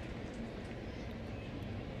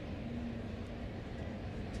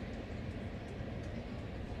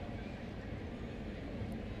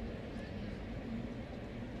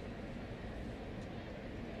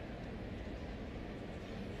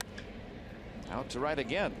 Out to right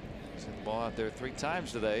again. He's hit the ball out there 3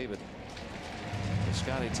 times today, but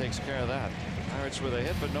Scotty takes care of that. Pirates with a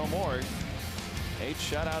hit, but no more. 8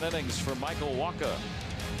 shutout innings for Michael Wacha.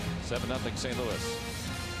 7-0 St. Louis.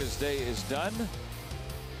 His day is done.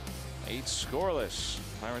 8 scoreless.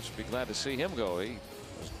 Pirates would be glad to see him go. He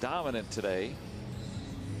was dominant today,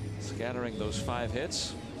 scattering those 5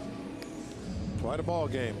 hits. Quite a ball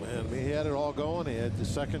game, man. I mean, he had it all going. He had the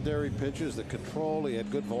secondary pitches, the control. He had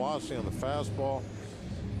good velocity on the fastball,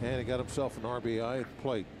 and he got himself an RBI at the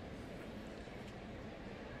plate.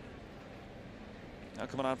 Now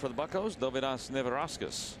coming on for the Buccos, Dovydas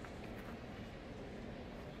Neverauskas.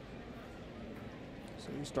 So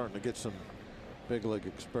he's starting to get some big league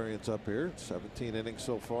experience up here. 17 innings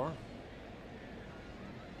so far.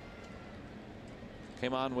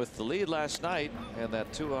 Came on with the lead last night, and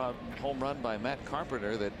that 2-out home run by Matt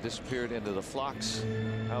Carpenter that disappeared into the flocks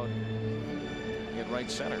out in right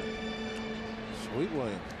center. Sweet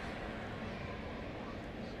William.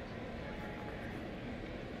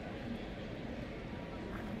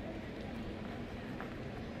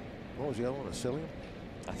 What was the other one? A Cillian?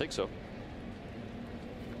 I think so.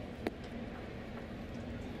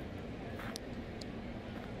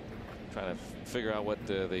 Trying to figure out what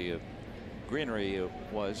the greenery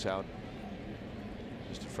was out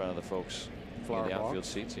just in front of the folks in the outfield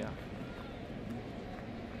seats. Yeah.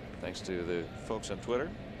 Thanks to the folks on Twitter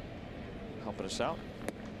helping us out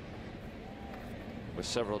with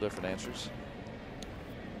several different answers.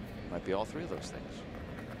 Might be all 3 of those things.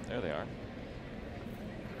 There they are.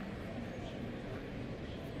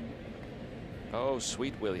 Oh,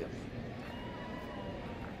 sweet William.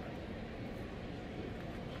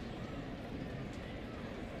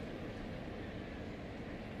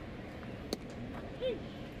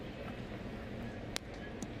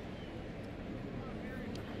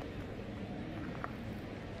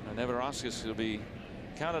 Neverauskas will be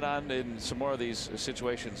counted on in some more of these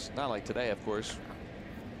situations. Not like today, of course.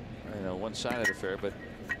 You know, one-sided affair, but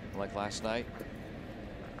like last night.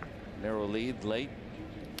 Narrow lead late.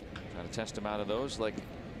 Trying to test him out of those, like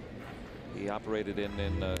he operated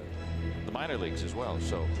in the minor leagues as well.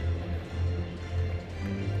 So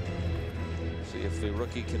see if the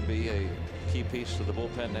rookie can be a key piece to the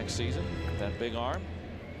bullpen next season. That big arm.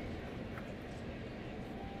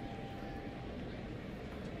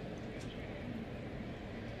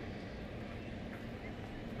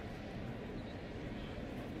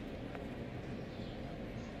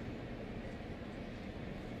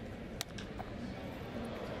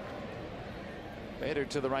 Bader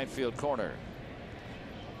to the right field corner.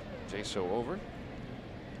 Jaso over.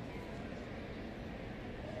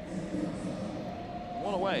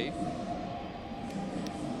 1 away.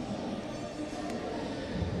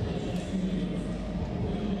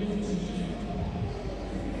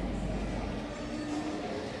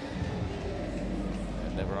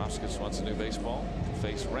 And Neverauskas wants a new baseball to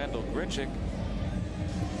face Randall Grichuk.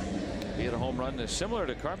 He had a home run similar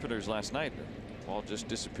to Carpenter's last night. Ball just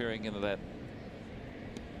disappearing into that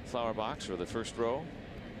flower box or the first row.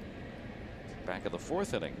 Back of the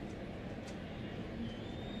 4th inning.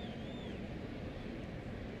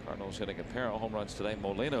 Cardinals hitting a pair of home runs today.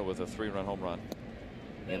 Molina with a 3-run home run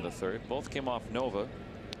in the 3rd. Both came off Nova.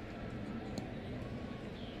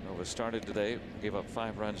 Nova started today, gave up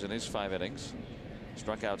 5 runs in his 5 innings.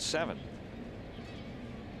 Struck out 7.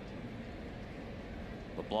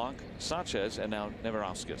 LeBlanc, Sanchez, and now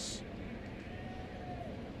Neverauskas.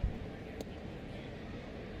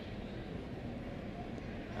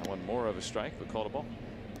 One more of a strike, but called a ball.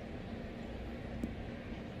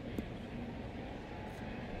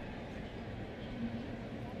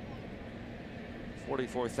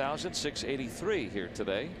 $44,683 here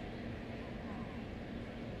today.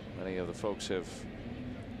 Many of the folks have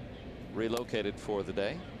relocated for the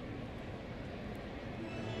day.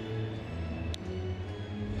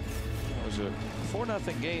 It was a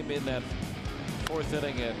 4-0 game in that 4th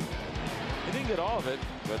inning, and he didn't get all of it,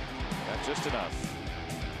 but not just enough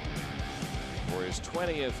for his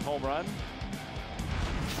 20th home run.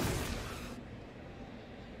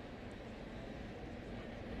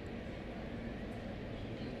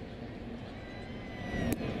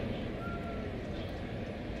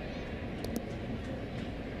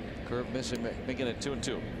 Curve missing, making it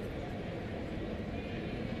 2-2.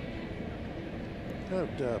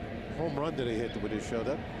 That home run that he hit that we just showed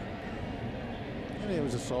up. And it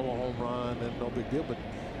was a solo home run and no big deal. But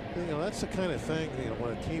you know, that's the kind of thing, you know,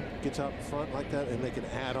 when a team gets out in front like that and they can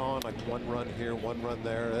add on like one run here, one run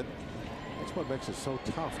there. That's what makes it so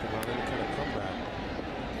tough to run any kind of comeback.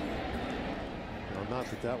 You know, not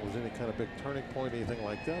that that was any kind of big turning point, anything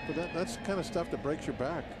like that, but that's the kind of stuff that breaks your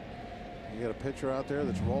back. You got a pitcher out there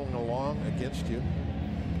that's rolling along against you.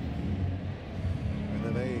 And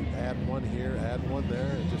then they add one here, add one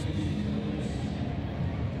there. It just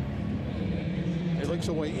takes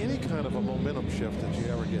away any kind of a momentum shift that you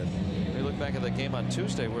ever get. We look back at that game on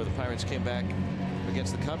Tuesday where the Pirates came back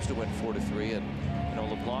against the Cubs to win 4-3, and you know,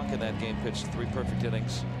 LeBlanc in that game pitched 3 perfect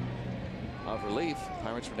innings of relief.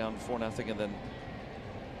 Pirates were down 4-0, and then,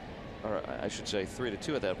 or I should say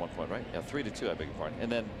 3-2 at that one point, right? Yeah, 3-2, I beg your pardon. And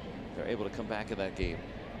then they're able to come back in that game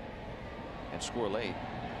and score late.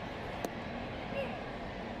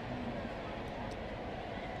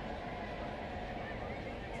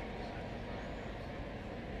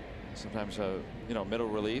 Sometimes, you know, middle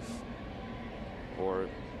relief, or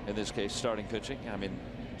in this case, starting pitching. I mean,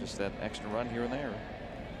 just that extra run here and there.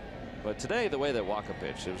 But today, the way that Wacha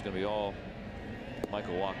pitched, it was going to be all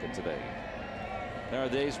Michael Wacha today. There are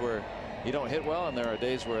days where you don't hit well, and there are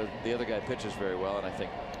days where the other guy pitches very well, and I think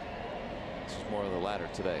this is more of the latter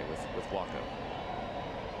today with Wacha.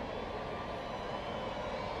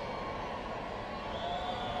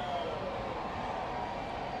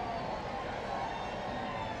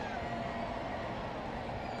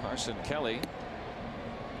 Carson Kelly.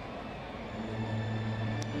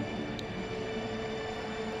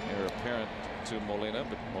 Heir apparent to Molina,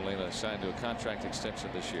 but Molina signed to a contract extension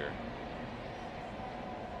this year.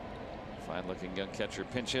 Fine looking young catcher,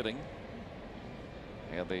 pinch hitting.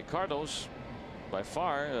 And the Cardinals by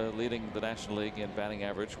far leading the National League in batting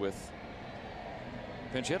average with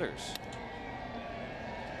pinch hitters.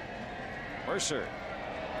 Mercer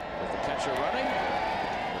with the catcher running.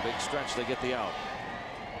 The big stretch, they get the out.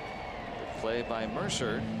 Play by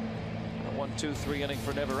Mercer. A 1-2-3 inning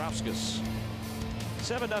for Neverauskas.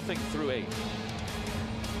 7-0 through 8.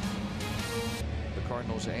 The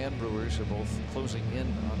Cardinals and Brewers are both closing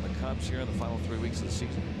in on the Cubs here in the final 3 weeks of the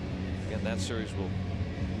season. Again, that series will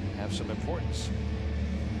have some importance.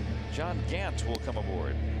 John Gant will come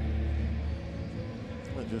aboard.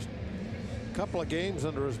 Well, just a couple of games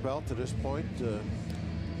under his belt to this point.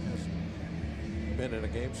 Has been in a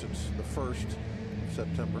game since the 1st of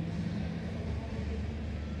September.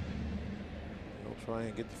 Try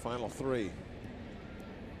and get the final 3.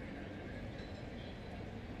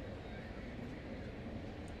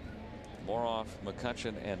 Moroff,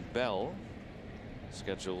 McCutchen, and Bell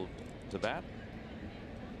scheduled to bat.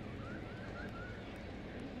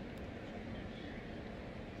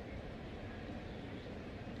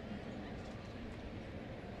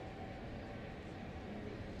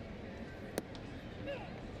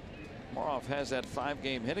 Moroff has that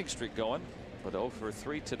 5-game hitting streak going, but 0 for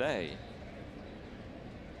 3 today.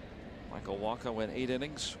 Michael Wacha went 8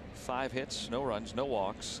 innings, 5 hits, no runs, no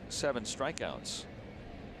walks, 7 strikeouts.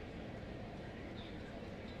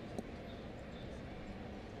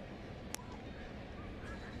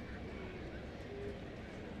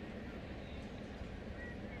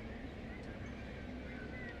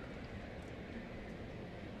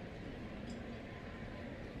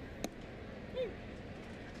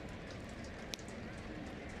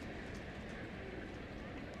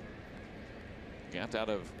 Gant out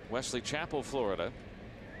of Wesley Chapel, Florida.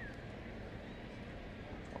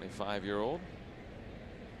 25-year-old.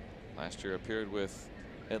 Last year appeared with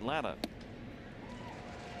Atlanta.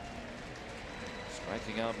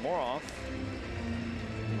 Striking out Moroff.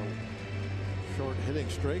 Short hitting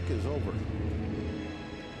streak is over.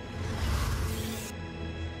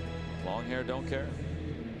 Long hair don't care.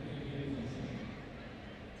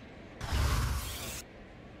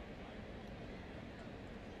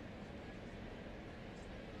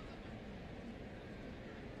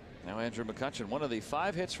 Now Andrew McCutchen, one of the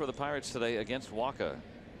 5 hits for the Pirates today against Wacha.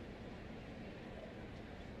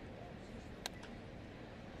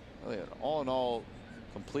 Well, all in all,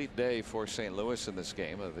 complete day for St. Louis in this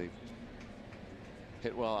game. They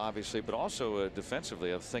hit well, obviously, but also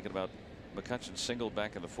defensively. I was thinking about McCutchen singled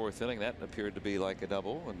back in the 4th inning. That appeared to be like a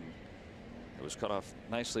double, and it was cut off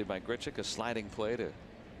nicely by Grichuk. A sliding play to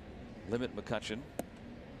limit McCutchen.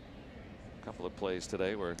 A couple of plays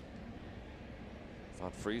today where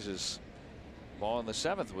thought Freese's ball in the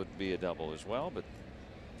 7th would be a double as well, but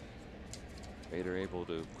Bader able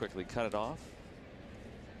to quickly cut it off.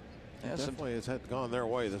 It definitely has gone their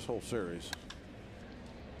way this whole series.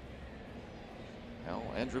 Now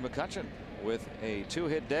Andrew McCutchen with a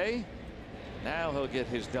 2-hit day. Now he'll get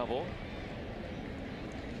his double.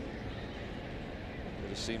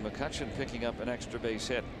 to see McCutchen picking up an extra base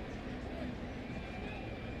hit.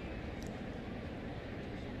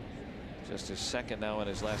 Just his second now in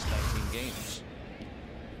his last 19 games.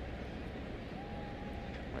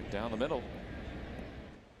 Right down the middle.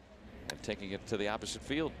 And taking it to the opposite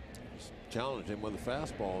field. Challenged him with a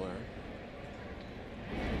fastball there.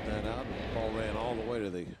 Put that out. The ball ran all the way to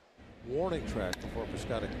the warning track before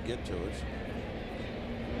Piscotty could get to it.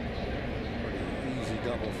 Pretty easy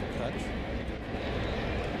double for Kutch.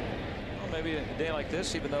 Well, maybe a day like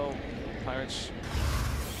this, even though Pirates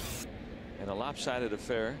in a lopsided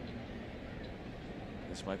affair,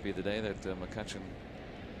 this might be the day that McCutchen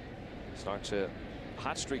starts a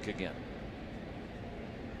hot streak again,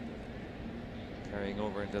 carrying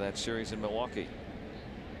over into that series in Milwaukee.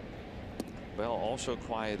 Bell also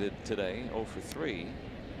quieted today, 0 for 3.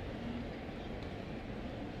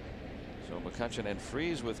 So McCutchen and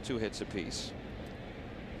Freese with 2 hits apiece.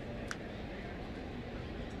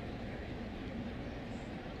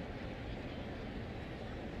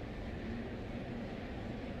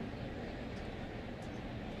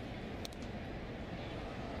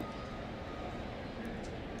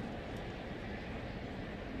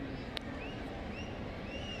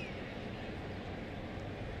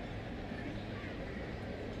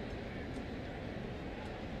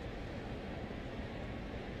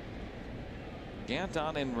 Gant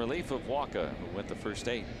on in relief of Walker, who went the first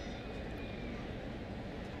 8.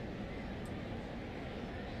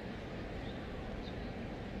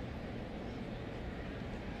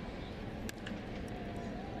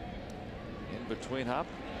 In between Hop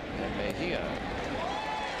and Mejia.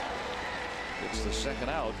 It's the second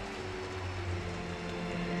out.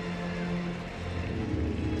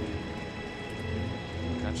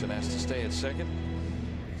 McCutchen has to stay at second.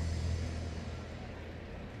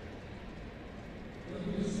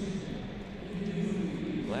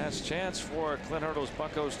 Last chance for Clint Hurdle's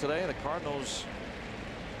Buccos today. The Cardinals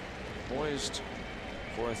poised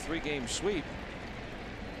for a 3-game sweep.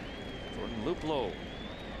 Jordan Luplow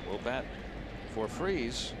will bat for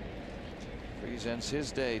Freese. Freese ends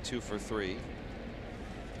his day 2 for 3.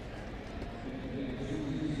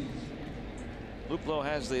 Luplow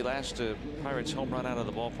has the last Pirates home run out of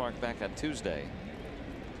the ballpark back on Tuesday.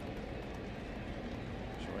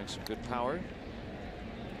 Showing some good power.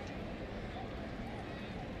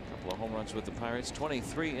 Couple of home runs with the Pirates,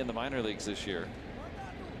 23 in the minor leagues this year.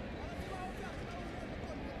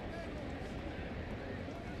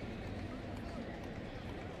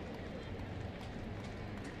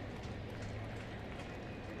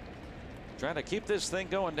 Trying to keep this thing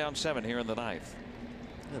going, down 7 here in the 9th.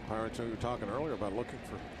 Yeah, Pirates, we were talking earlier about looking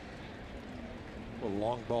for a little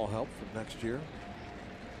long ball help for next year.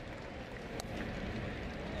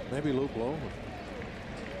 Maybe Luplow.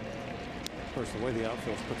 Of course, the way the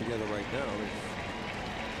outfield's put together right now,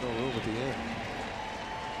 there's no room at the end.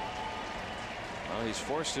 Well, he's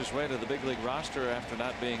forced his way to the big league roster after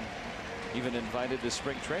not being even invited to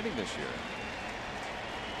spring training this year.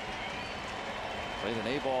 Played an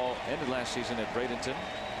A-ball, ended last season at Bradenton.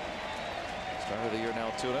 Start of the year in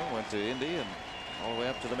Altoona, went to Indy and all the way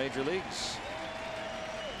up to the major leagues.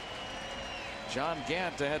 John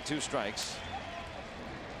Gant had 2 strikes.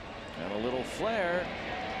 And a little flare.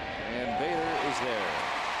 And Bader is there.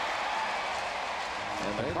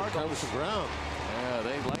 And the Cardinals covers the ground. Yeah,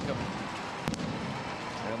 they like him.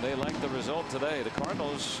 And they like the result today. The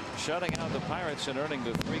Cardinals shutting out the Pirates and earning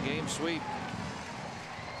the 3-game sweep.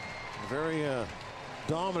 Very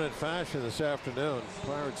dominant fashion this afternoon.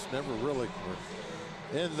 Pirates never really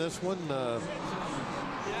were in this one.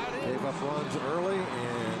 Gave up runs early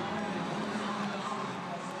and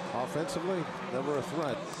offensively never a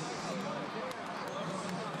threat.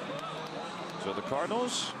 So the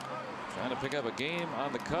Cardinals trying to pick up a game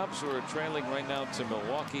on the Cubs, who are trailing right now to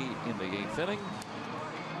Milwaukee in the 8th inning.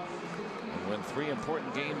 And win 3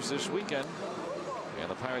 important games this weekend.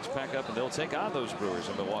 And the Pirates pack up and they'll take on those Brewers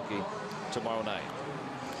in Milwaukee tomorrow night.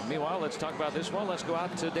 And meanwhile, let's talk about this one. Let's go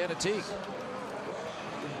out to Dan Teague.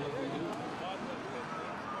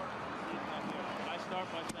 I start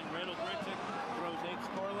by saying Randall Bridges